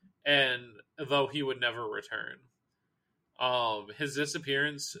 and though he would never return. His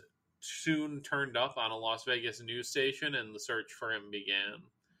disappearance soon turned up on a Las Vegas news station, and the search for him began.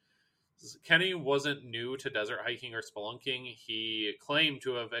 Kenny wasn't new to desert hiking or spelunking. He claimed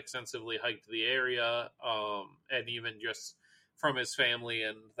to have extensively hiked the area, and even just from his family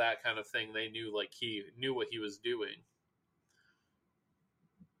and that kind of thing, they knew like he knew what he was doing.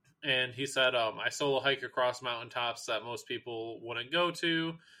 And he said, I solo hike across mountaintops that most people wouldn't go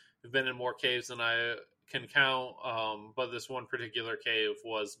to. I've been in more caves than I can count, but this one particular cave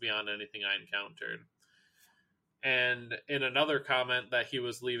was beyond anything I encountered. And in another comment that he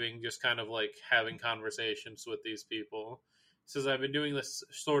was leaving, just kind of like having conversations with these people, he says, I've been doing this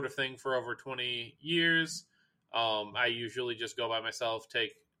sort of thing for over 20 years. I usually just go by myself,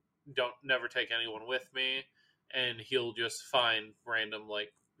 never take anyone with me, and he'll just find random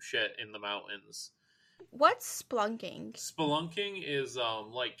like shit in the mountains. What's spelunking? Spelunking is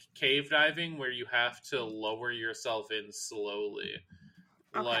like cave diving, where you have to lower yourself in slowly.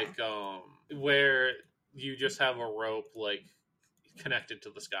 Okay. Like where you just have a rope like connected to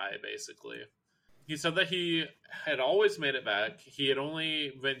the sky, basically. He said that he had always made it back. He had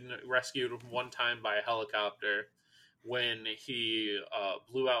only been rescued one time by a helicopter when he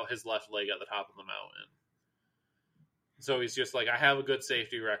blew out his left leg at the top of the mountain. So he's just like, I have a good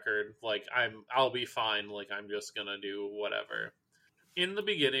safety record. Like I'll be fine. Like I'm just gonna do whatever. In the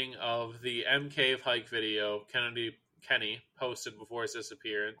beginning of the M Cave hike video, Kenny posted before his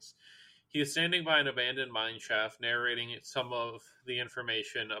disappearance, he is standing by an abandoned mine shaft, narrating some of the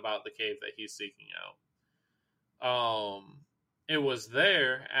information about the cave that he's seeking out. It was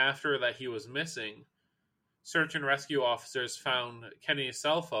there after that he was missing. Search and rescue officers found Kenny's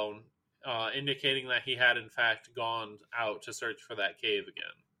cell phone, indicating that he had in fact gone out to search for that cave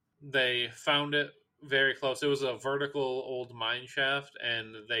again. They found it very close. It was a vertical old mine shaft,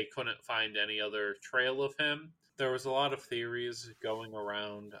 and they couldn't find any other trail of him. There was a lot of theories going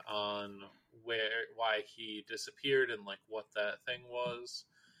around on why he disappeared and like what that thing was.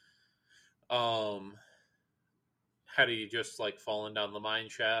 Had he just like fallen down the mine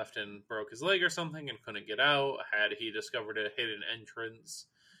shaft and broke his leg or something and couldn't get out? Had he discovered a hidden entrance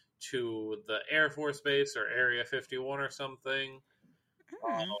to the Air Force Base or Area 51 or something?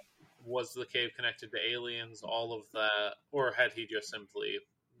 Was the cave connected to aliens? All of that, or had he just simply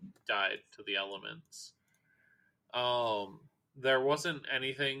died to the elements? There wasn't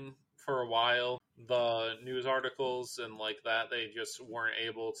anything for a while. The news articles and like that, they just weren't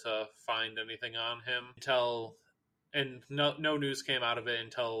able to find anything on him until, and no news came out of it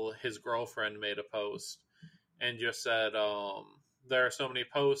until his girlfriend made a post and just said, there are so many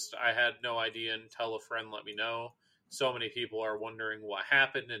posts, I had no idea until a friend let me know. So many people are wondering what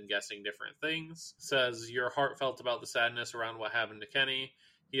happened and guessing different things. Says, you're heartfelt about the sadness around what happened to Kenny.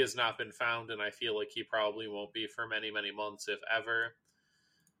 He has not been found, and I feel like he probably won't be for many, many months, if ever.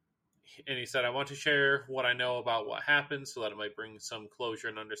 And he said, I want to share what I know about what happened so that it might bring some closure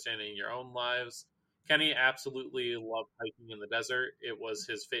and understanding in your own lives. Kenny absolutely loved hiking in the desert. It was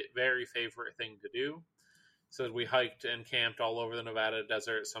his very favorite thing to do. So we hiked and camped all over the Nevada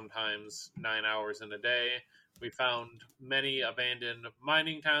desert, sometimes 9 hours in a day. We found many abandoned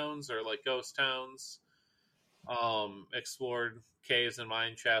mining towns or like ghost towns. Explored caves and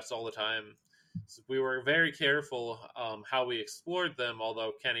mine shafts all the time. So we were very careful how we explored them,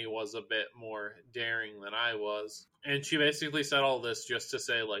 although Kenny was a bit more daring than I was. And she basically said all this just to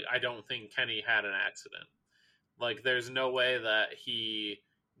say, like, I don't think Kenny had an accident. Like, there's no way that he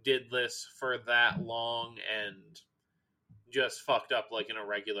did this for that long and just fucked up like in a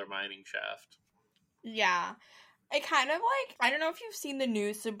regular mining shaft. Yeah. It kind of like, I don't know if you've seen the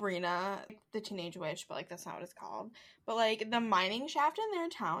new Sabrina, the Teenage Witch, but like that's not what it's called. But like the mining shaft in their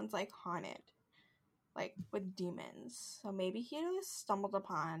town's like haunted, like with demons. So maybe he just stumbled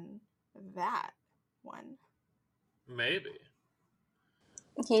upon that one. Maybe.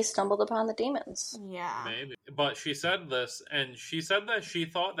 He stumbled upon the demons. Yeah. Maybe. But she said this, and she said that she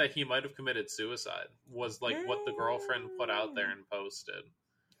thought that he might have committed suicide, was like what the girlfriend put out there and posted.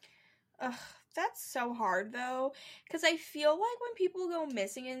 Ugh, that's so hard though, because I feel like when people go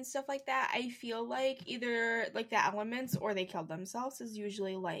missing and stuff like that, I feel like either like the elements or they killed themselves is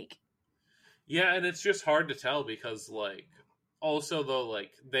usually like... Yeah, and it's just hard to tell because like, also though,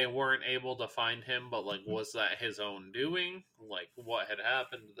 like they weren't able to find him, but like was that his own doing? Like what had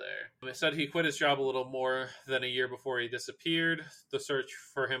happened there? It said he quit his job a little more than a year before he disappeared. The search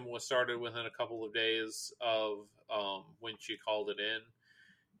for him was started within a couple of days of when she called it in.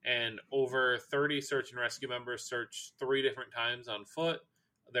 And over 30 search and rescue members searched 3 different times on foot.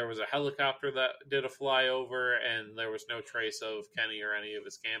 There was a helicopter that did a flyover, and there was no trace of Kenny or any of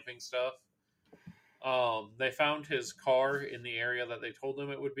his camping stuff. They found his car in the area that they told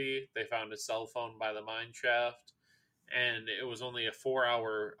him it would be. They found his cell phone by the mine shaft, and it was only a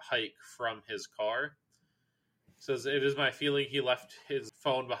 4-hour hike from his car. Says, it is my feeling he left his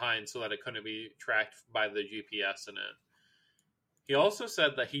phone behind so that it couldn't be tracked by the GPS in it. He also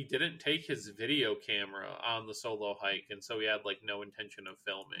said that he didn't take his video camera on the solo hike, and so he had, like, no intention of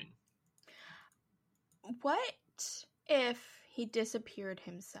filming. What if he disappeared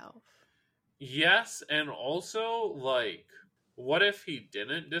himself? Yes, and also, like, what if he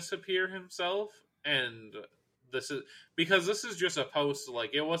didn't disappear himself? And this is because this is just a post,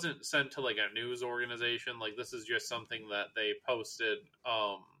 like, it wasn't sent to, like, a news organization. Like, this is just something that they posted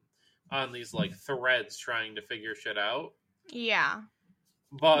on these, like, threads trying to figure shit out. Yeah.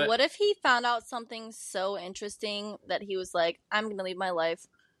 But what if he found out something so interesting that he was like, I'm gonna leave my life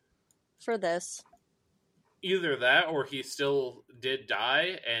for this? Either that, or he still did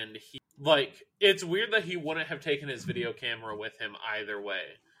die, and he, like, it's weird that he wouldn't have taken his video camera with him either way.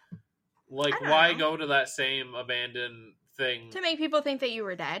 Like, why go to that same abandoned thing? To make people think that you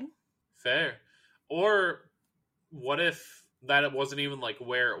were dead? Fair. Or what if that it wasn't even, like,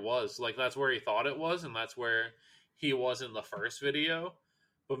 where it was? Like, that's where he thought it was, and that's where he was in the first video.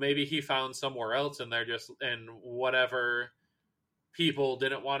 But maybe he found somewhere else, and they're just, and whatever people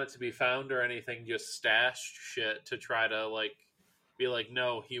didn't want it to be found or anything, just stashed shit to try to, like, be like,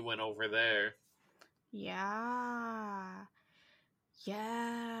 no, he went over there. Yeah.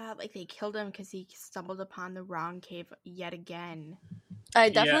 Yeah, like they killed him because he stumbled upon the wrong cave yet again. I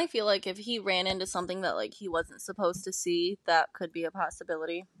definitely feel like if he ran into something that, like, he wasn't supposed to see, that could be a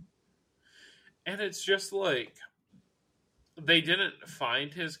possibility. And it's just, like, they didn't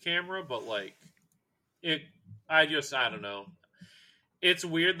find his camera, but, like, I don't know. It's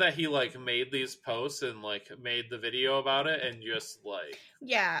weird that he, like, made these posts and, like, made the video about it and just, like...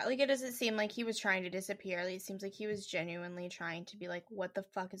 Yeah, like, it doesn't seem like he was trying to disappear. Like, it seems like he was genuinely trying to be like, what the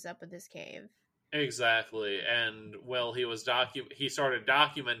fuck is up with this cave? Exactly. And, well, he started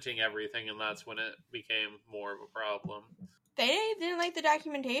documenting everything, and that's when it became more of a problem. They didn't like the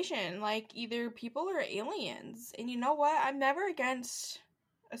documentation. Like, either people or aliens. And you know what? I'm never against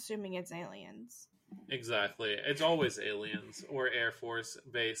assuming it's aliens. Exactly. It's always aliens or Air Force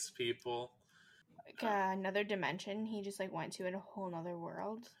base people. Like another dimension. He just, like, went to in a whole nother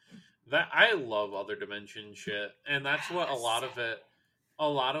world. That I love other dimension shit. And that's what a lot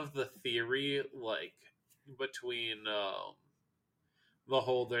of the theory, like, between the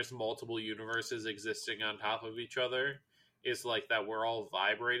whole there's multiple universes existing on top of each other is, like, that we're all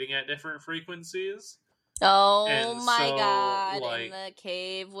vibrating at different frequencies. Oh my god, like, and the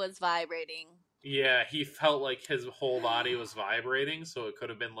cave was vibrating. Yeah, he felt like his whole body was vibrating, so it could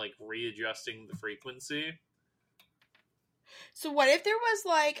have been, like, readjusting the frequency. So what if there was,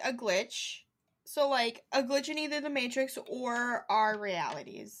 like, a glitch? So, like, a glitch in either the Matrix or our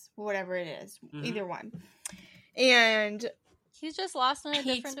realities. Whatever it is. Mm-hmm. Either one. And... he's just lost in a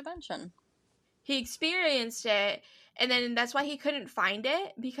different dimension. He experienced it, and then that's why he couldn't find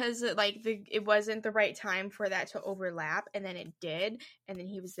it, because, like, it wasn't the right time for that to overlap, and then it did, and then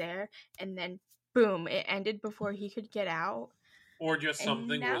he was there, and then... boom, it ended before he could get out. Or just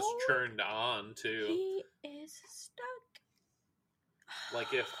something was turned on, too. He is stuck.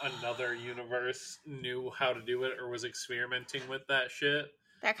 Like, if another universe knew how to do it or was experimenting with that shit.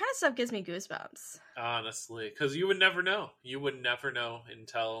 That kind of stuff gives me goosebumps. Honestly. Because you would never know. You would never know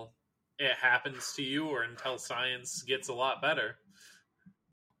until it happens to you or until science gets a lot better.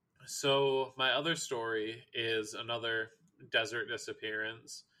 So, my other story is another desert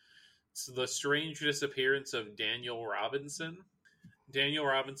disappearance. It's the strange disappearance of Daniel Robinson. Daniel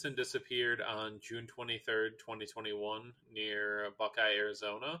Robinson disappeared on June 23rd, 2021, near Buckeye,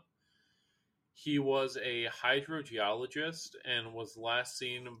 Arizona. He was a hydrogeologist and was last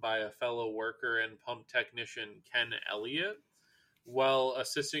seen by a fellow worker and pump technician, Ken Elliott, while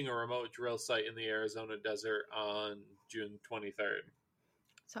assisting a remote drill site in the Arizona desert on June 23rd.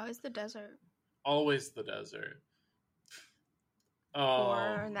 It's always the desert. Always the desert.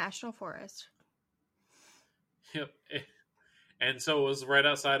 Or national forest. Yep. And so it was right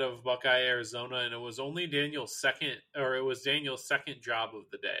outside of Buckeye, Arizona, and it was Daniel's second job of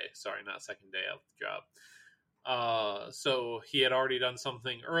the day. Sorry, not second day of the job. So he had already done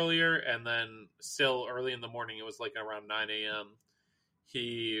something earlier, and then still early in the morning, it was like around 9 a.m.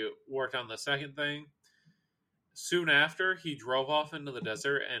 He worked on the second thing. Soon after, he drove off into the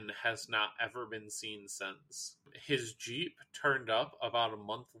desert and has not ever been seen since. His Jeep turned up about a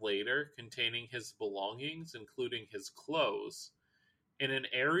month later, containing his belongings, including his clothes, in an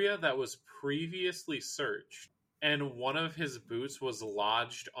area that was previously searched, and one of his boots was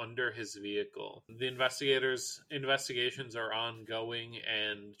lodged under his vehicle. The investigations are ongoing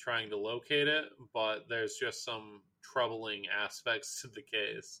and trying to locate it, but there's just some troubling aspects to the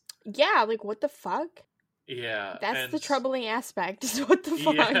case. Yeah, like, what the fuck? Yeah. That's the troubling aspect. What the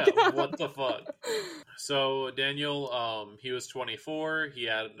fuck? Yeah, what the fuck? So Daniel, he was 24. He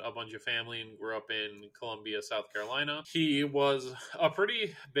had a bunch of family and grew up in Columbia, South Carolina. He was a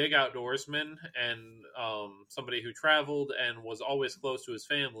pretty big outdoorsman and somebody who traveled and was always close to his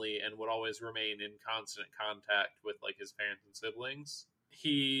family and would always remain in constant contact with like his parents and siblings.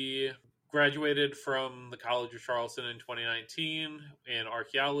 He graduated from the College of Charleston in 2019 in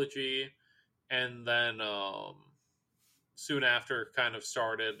archaeology, and then soon after kind of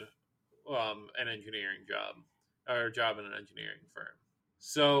started an engineering job, or a job in an engineering firm.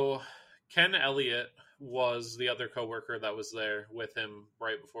 So Ken Elliott was the other coworker that was there with him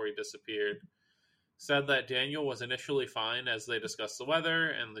right before he disappeared. Said that Daniel was initially fine as they discussed the weather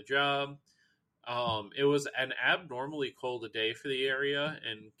and the job. It was an abnormally cold day for the area,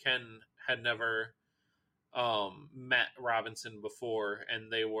 and Ken had never met Robinson before,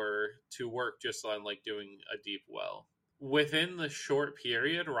 and they were to work just on like doing a deep well. Within the short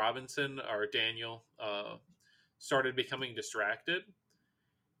period, Robinson or Daniel started becoming distracted.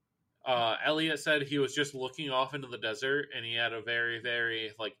 Elliot said he was just looking off into the desert, and he had a very,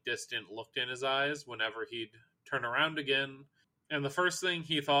 very like distant look in his eyes whenever he'd turn around again. And the first thing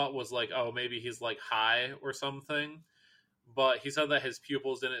he thought was like, oh, maybe he's like high or something. But he said that his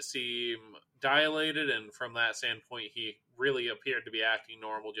pupils didn't seem dilated, and from that standpoint, he really appeared to be acting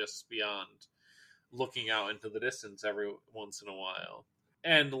normal just beyond looking out into the distance every once in a while.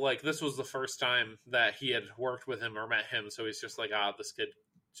 And like this was the first time that he had worked with him or met him, so he's just like, this kid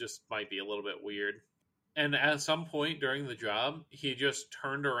just might be a little bit weird. And at some point during the job, he just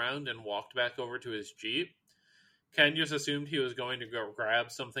turned around and walked back over to his Jeep. Ken just assumed he was going to go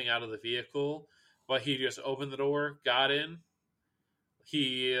grab something out of the vehicle, but he just opened the door, got in.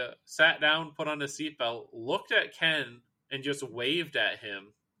 He sat down, put on his seatbelt, looked at Ken, and just waved at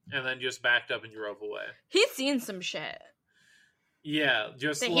him, and then just backed up and drove away. He's seen some shit. Yeah,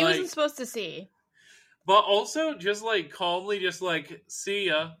 just that like... he wasn't supposed to see. But also, just like, calmly, just like, see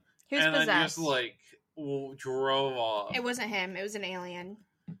ya. He was possessed. Then just like, drove off. It wasn't him, it was an alien.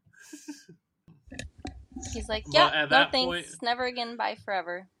 He's like, yeah, no thanks, point... never again, bye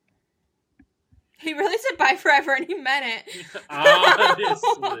forever. He really said bye forever, and he meant it.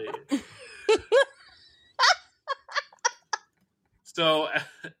 Honestly. So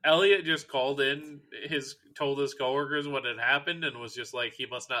Elliot just called in, told his coworkers what had happened, and was just like, he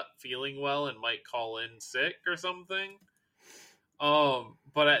must not feeling well and might call in sick or something.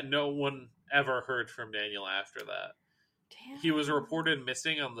 But no one ever heard from Daniel after that. Damn. He was reported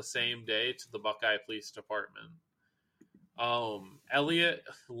missing on the same day to the Buckeye Police Department. Elliot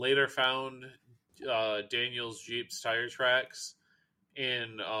later found Daniel's Jeep's tire tracks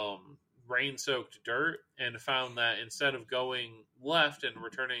in rain-soaked dirt, and found that instead of going left and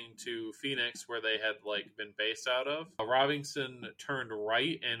returning to Phoenix, where they had like been based out of, Robinson turned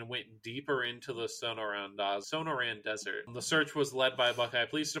right and went deeper into the Sonoran Desert. The search was led by Buckeye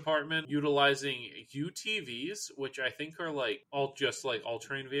Police Department, utilizing UTVs, which I think are like just like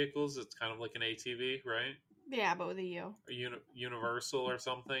all-terrain vehicles. It's kind of like an ATV, right? Yeah, but with a U. Universal or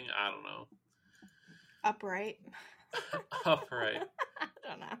something. I don't know. Upright. Upright. I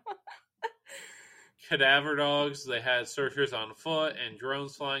don't know. Cadaver dogs. They had searchers on foot and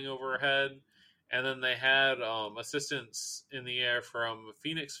drones flying overhead. And then they had assistance in the air from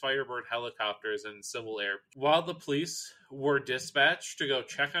Phoenix Firebird helicopters and Civil Air. While the police were dispatched to go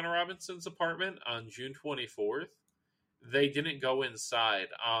check on Robinson's apartment on June 24th, they didn't go inside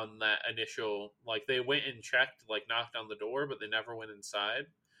on that initial, like they went and checked, like knocked on the door, but they never went inside.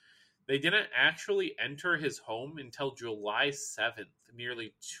 They didn't actually enter his home until July 7th,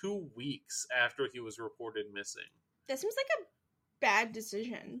 nearly 2 weeks after he was reported missing. That seems like a bad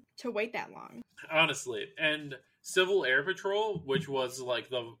decision to wait that long. Honestly. And Civil Air Patrol, which was like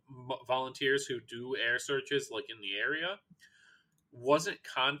the volunteers who do air searches like in the area, wasn't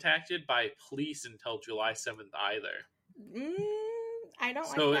contacted by police until July 7th either. I don't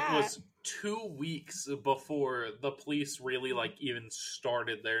so like that. So it was 2 weeks before the police really like even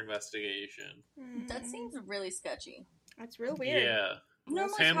started their investigation. That seems really sketchy. That's real weird. Yeah. No,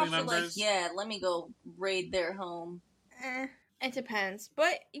 family members, like, yeah, let me go raid their home. It depends.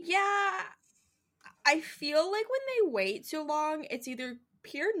 But yeah, I feel like when they wait too long, it's either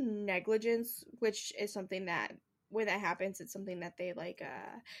pure negligence, which is something that when that happens, it's something that they like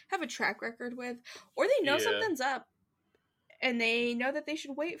have a track record with, or they know something's up and they know that they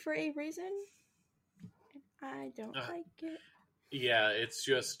should wait for a reason. And I don't like it. Yeah, it's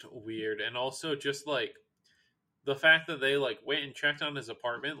just weird. And also just like the fact that they like went and checked on his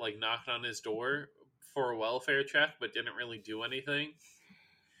apartment, like knocked on his door for a welfare check, but didn't really do anything.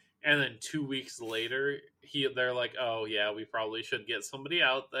 And then 2 weeks later, they're like, "Oh yeah, we probably should get somebody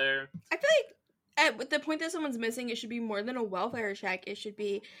out there." I feel like at the point that someone's missing, it should be more than a welfare check. It should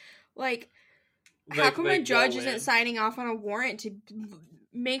be like, how come a judge isn't signing off on a warrant to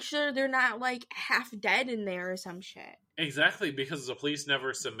make sure they're not like half dead in there or some shit? Exactly, because the police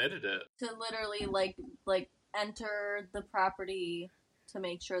never submitted it. To literally like enter the property to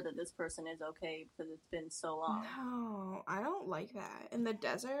make sure that this person is okay because it's been so long. No, I don't like that. In the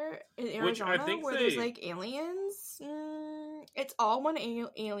desert in Arizona, where there's like aliens, it's all one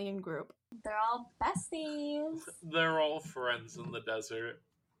alien group. They're all besties. They're all friends in the desert.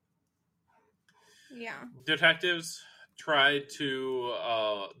 Yeah. Detectives tried to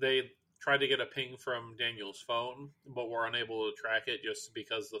get a ping from Daniel's phone, but were unable to track it just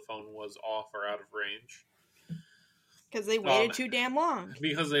because the phone was off or out of range. Because they waited too damn long.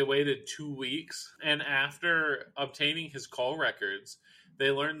 Because they waited 2 weeks. And after obtaining his call records, they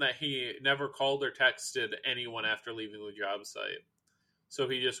learned that he never called or texted anyone after leaving the job site. So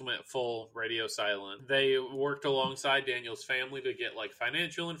he just went full radio silent. They worked alongside Daniel's family to get like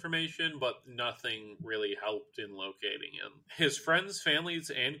financial information, but nothing really helped in locating him. His friends, families,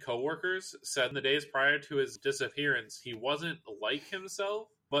 and coworkers said in the days prior to his disappearance, he wasn't like himself,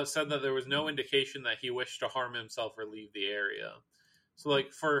 but said that there was no indication that he wished to harm himself or leave the area. So,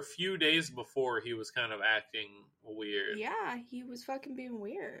 like, for a few days before, he was kind of acting weird. Yeah, he was fucking being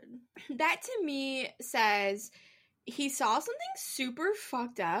weird. That, to me, says he saw something super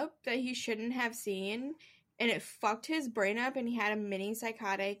fucked up that he shouldn't have seen, and it fucked his brain up, and he had a mini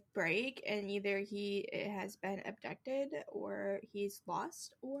psychotic break, and either he has been abducted, or he's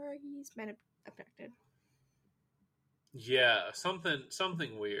lost, or he's been abducted. Yeah,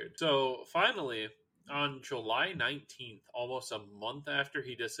 something weird. So finally, on July 19th, almost a month after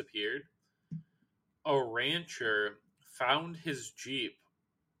he disappeared, a rancher found his Jeep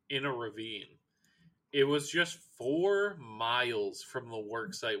in a ravine. It was just 4 miles from the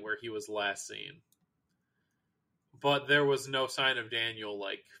worksite where he was last seen. But there was no sign of Daniel,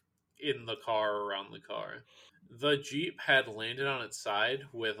 like, in the car or around the car. The Jeep had landed on its side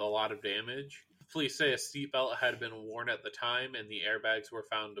with a lot of damage. Police say a seatbelt had been worn at the time and the airbags were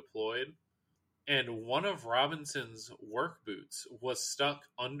found deployed. And one of Robinson's work boots was stuck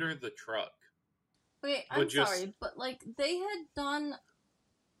under the truck. Wait, I'm sorry, but like they had done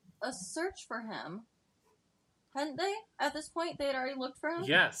a search for him, hadn't they? At this point, they had already looked for him?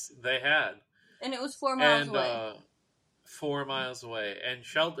 Yes, they had. And it was 4 miles away. 4 miles away. And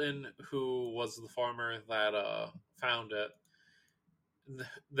Shelton, who was the farmer that found it,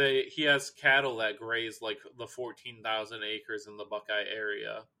 he has cattle that graze like the 14,000 acres in the Buckeye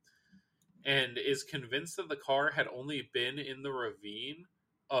area, and is convinced that the car had only been in the ravine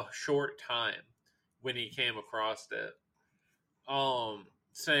a short time when he came across it.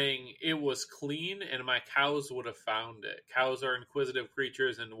 Saying it was clean and my cows would have found it. Cows are inquisitive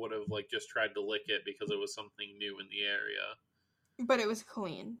creatures and would have like just tried to lick it because it was something new in the area. But it was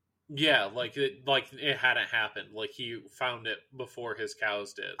clean. Yeah, like it hadn't happened. Like he found it before his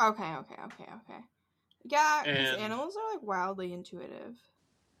cows did. Okay. Yeah, because animals are like wildly intuitive.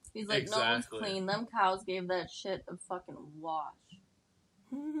 He's like, exactly. No one's clean. Them cows gave that shit a fucking wash.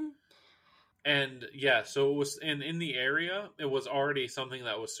 And yeah, so it was in the area, it was already something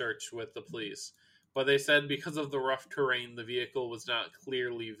that was searched with the police. But they said because of the rough terrain, the vehicle was not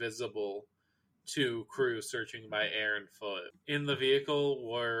clearly visible to crews searching by air and foot. In the vehicle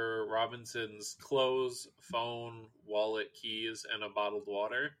were Robinson's clothes, phone, wallet, keys, and a bottled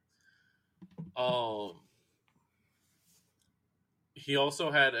water. He also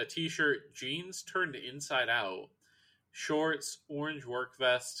had a t-shirt, jeans turned inside out, shorts, orange work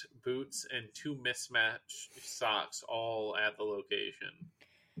vest, boots, and 2 mismatched socks, all at the location.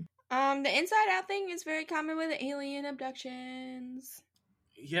 The inside out thing is very common with alien abductions.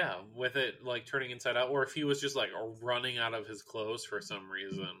 Yeah, with it like turning inside out, or if he was just like running out of his clothes for some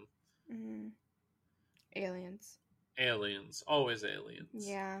reason. Mm-hmm. Aliens, always aliens.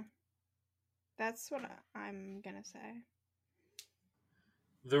 Yeah, that's what I'm gonna say.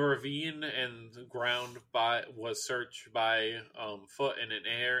 The ravine and the ground was searched by foot and in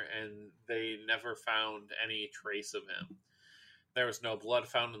air, and they never found any trace of him. There was no blood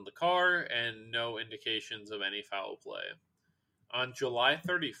found in the car, and no indications of any foul play. On July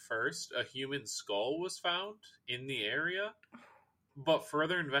 31st, a human skull was found in the area, but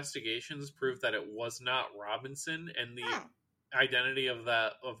further investigations proved that it was not Robinson, and the identity of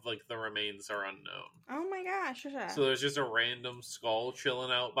the remains are unknown. Oh my gosh. So there's just a random skull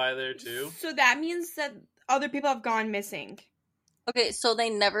chilling out by there too. So that means that other people have gone missing. Okay, so they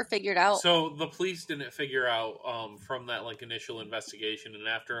never figured out. So the police didn't figure out from that like initial investigation, and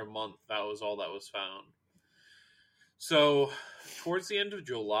after a month, that was all that was found. So towards the end of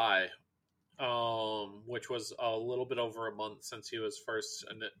July, which was a little bit over a month since he was first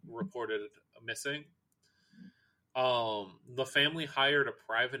reported missing, the family hired a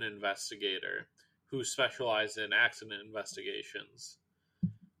private investigator who specialized in accident investigations.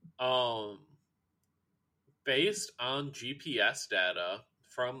 Based on GPS data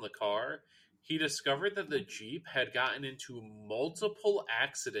from the car, he discovered that the Jeep had gotten into multiple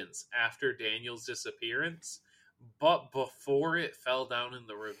accidents after Daniel's disappearance, but before it fell down in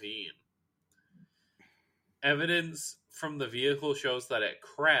the ravine. Evidence from the vehicle shows that it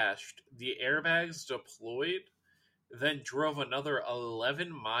crashed, the airbags deployed, then drove another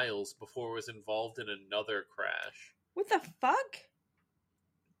 11 miles before it was involved in another crash. What the fuck?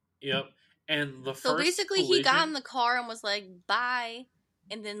 Yep. And the so basically he got in the car and was like, bye,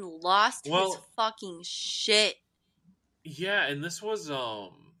 and then lost his fucking shit. Yeah, and this was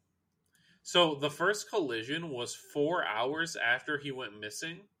so the first collision was 4 hours after he went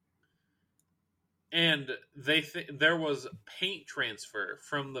missing. And there was paint transfer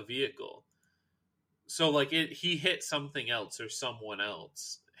from the vehicle. So like he hit something else or someone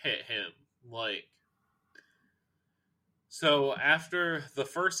else hit him. Like, so after the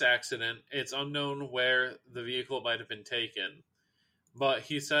first accident, it's unknown where the vehicle might have been taken. But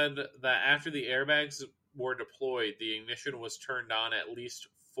he said that after the airbags were deployed, the ignition was turned on at least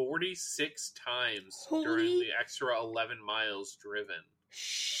 46 times during the extra 11 miles driven.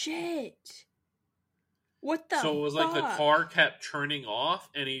 Shit. What the So it was like the car kept turning off,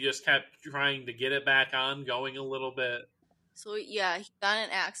 and he just kept trying to get it back on, going a little bit. So yeah, he got in an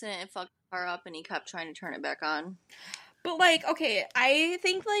accident and fucked the car up, and he kept trying to turn it back on. But like, okay, I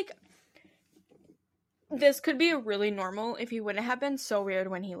think like this could be really normal if he wouldn't have been so weird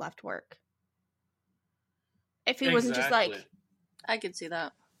when he left work. If he wasn't just like... I could see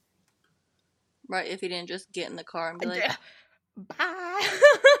that. Right, if he didn't just get in the car and be like... Bye!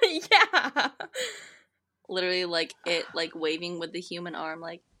 Yeah! Literally, like, waving with the human arm,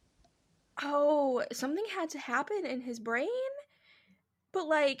 like... Oh, something had to happen in his brain? But,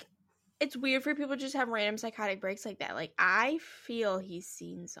 like, it's weird for people to just have random psychotic breaks like that. Like, I feel he's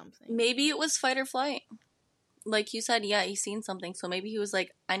seen something. Maybe it was fight or flight. Like you said, yeah, he's seen something. So maybe he was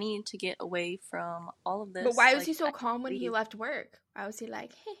like, I need to get away from all of this. But why was he so calm when he left work? Why was he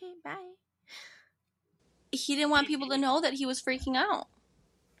like, hey, bye? He didn't want people to know that he was freaking out.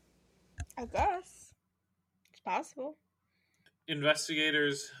 I guess. It's possible.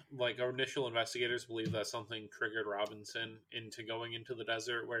 Investigators, like our initial investigators, believe that something triggered Robinson into going into the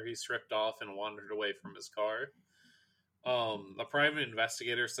desert where he stripped off and wandered away from his car. The private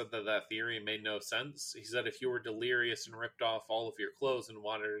investigator said that theory made no sense. He said if you were delirious and ripped off all of your clothes and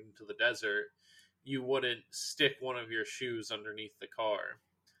wandered into the desert, you wouldn't stick one of your shoes underneath the car.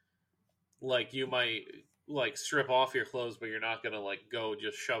 Like, you might, like, strip off your clothes, but you're not gonna, like, go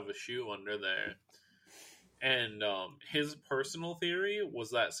just shove a shoe under there. And his personal theory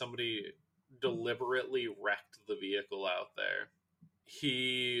was that somebody deliberately wrecked the vehicle out there.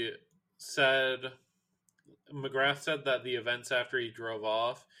 McGrath said that the events after he drove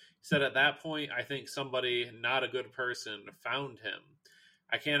off, he said at that point, I think somebody, not a good person, found him.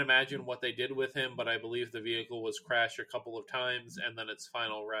 I can't imagine what they did with him, but I believe the vehicle was crashed a couple of times, and then its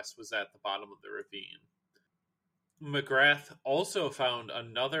final rest was at the bottom of the ravine. McGrath also found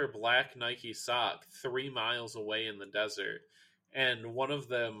another black Nike sock 3 miles away in the desert. And one of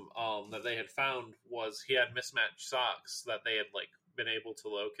them that they had found was he had mismatched socks that they had like been able to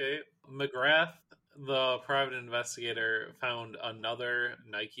locate. McGrath, the private investigator, found another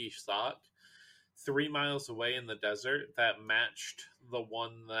Nike sock 3 miles away in the desert that matched the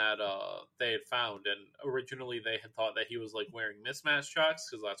one that they had found. And originally they had thought that he was like wearing mismatched socks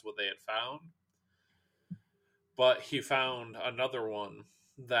because that's what they had found. But he found another one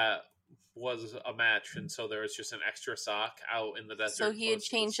that was a match, and so there was just an extra sock out in the desert. So he had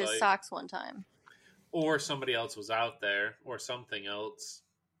changed his socks one time. Or somebody else was out there, or something else.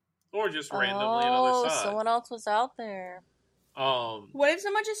 Or just randomly another sock. Someone else was out there. What if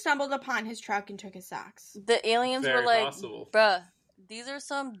someone just stumbled upon his truck and took his socks? The aliens were like, bruh, these are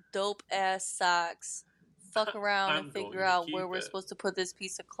some dope-ass socks. Fuck around and figure out where we're supposed to put this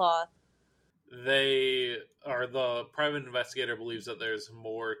piece of cloth. The private investigator believes that there's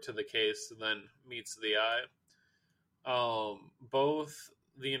more to the case than meets the eye. Both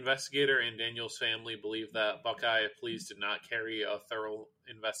the investigator and Daniel's family believe that Buckeye police did not carry a thorough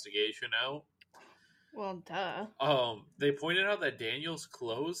investigation out. Well, duh. They pointed out that Daniel's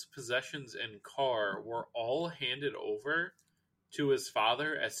clothes, possessions, and car were all handed over to his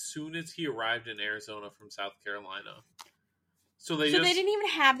father as soon as he arrived in Arizona from South Carolina. So they didn't even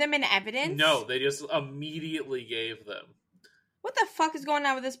have them in evidence? No, they just immediately gave them. What the fuck is going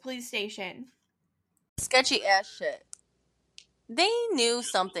on with this police station? Sketchy ass shit. They knew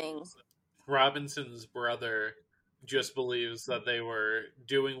something. Robinson's brother just believes that they were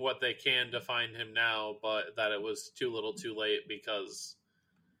doing what they can to find him now, but that it was too little too late because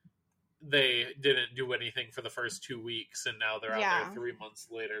they didn't do anything for the first 2 weeks, and now they're out there 3 months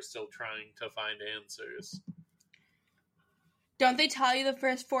later still trying to find answers. Don't they tell you the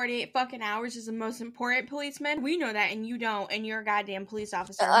first 48 fucking hours is the most important, policeman? We know that, and you don't, and you're a goddamn police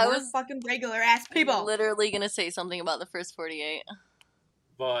officer. We're fucking regular-ass people. Literally gonna say something about the first 48.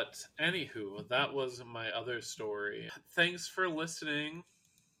 But, anywho, that was my other story. Thanks for listening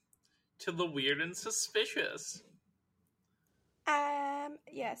to The Weird and Suspicious.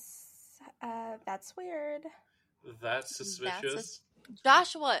 Yes. That's weird. That's suspicious.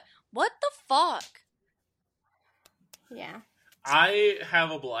 Joshua, what the fuck? Yeah. I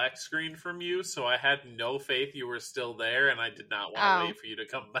have a black screen from you, so I had no faith you were still there, and I did not want to wait for you to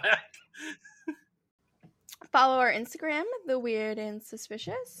come back. Follow our Instagram, The Weird and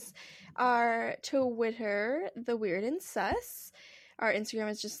Suspicious. Our Twitter, The Weird and Sus. Our Instagram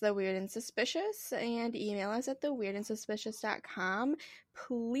is just The Weird and Suspicious, and email us at theweirdandsuspicious.com.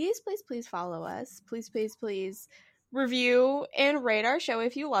 Please, please, please follow us. Please, please, please review and rate our show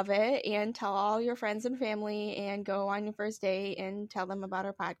if you love it, and tell all your friends and family, and go on your first date and tell them about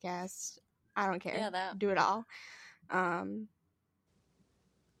our podcast. I don't care. Yeah, do it all.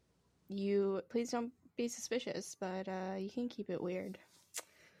 You please don't be suspicious, but you can keep it weird.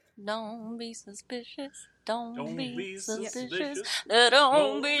 Don't be suspicious. Don't be suspicious. suspicious.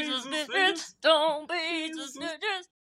 Don't be suspicious. Don't be suspicious.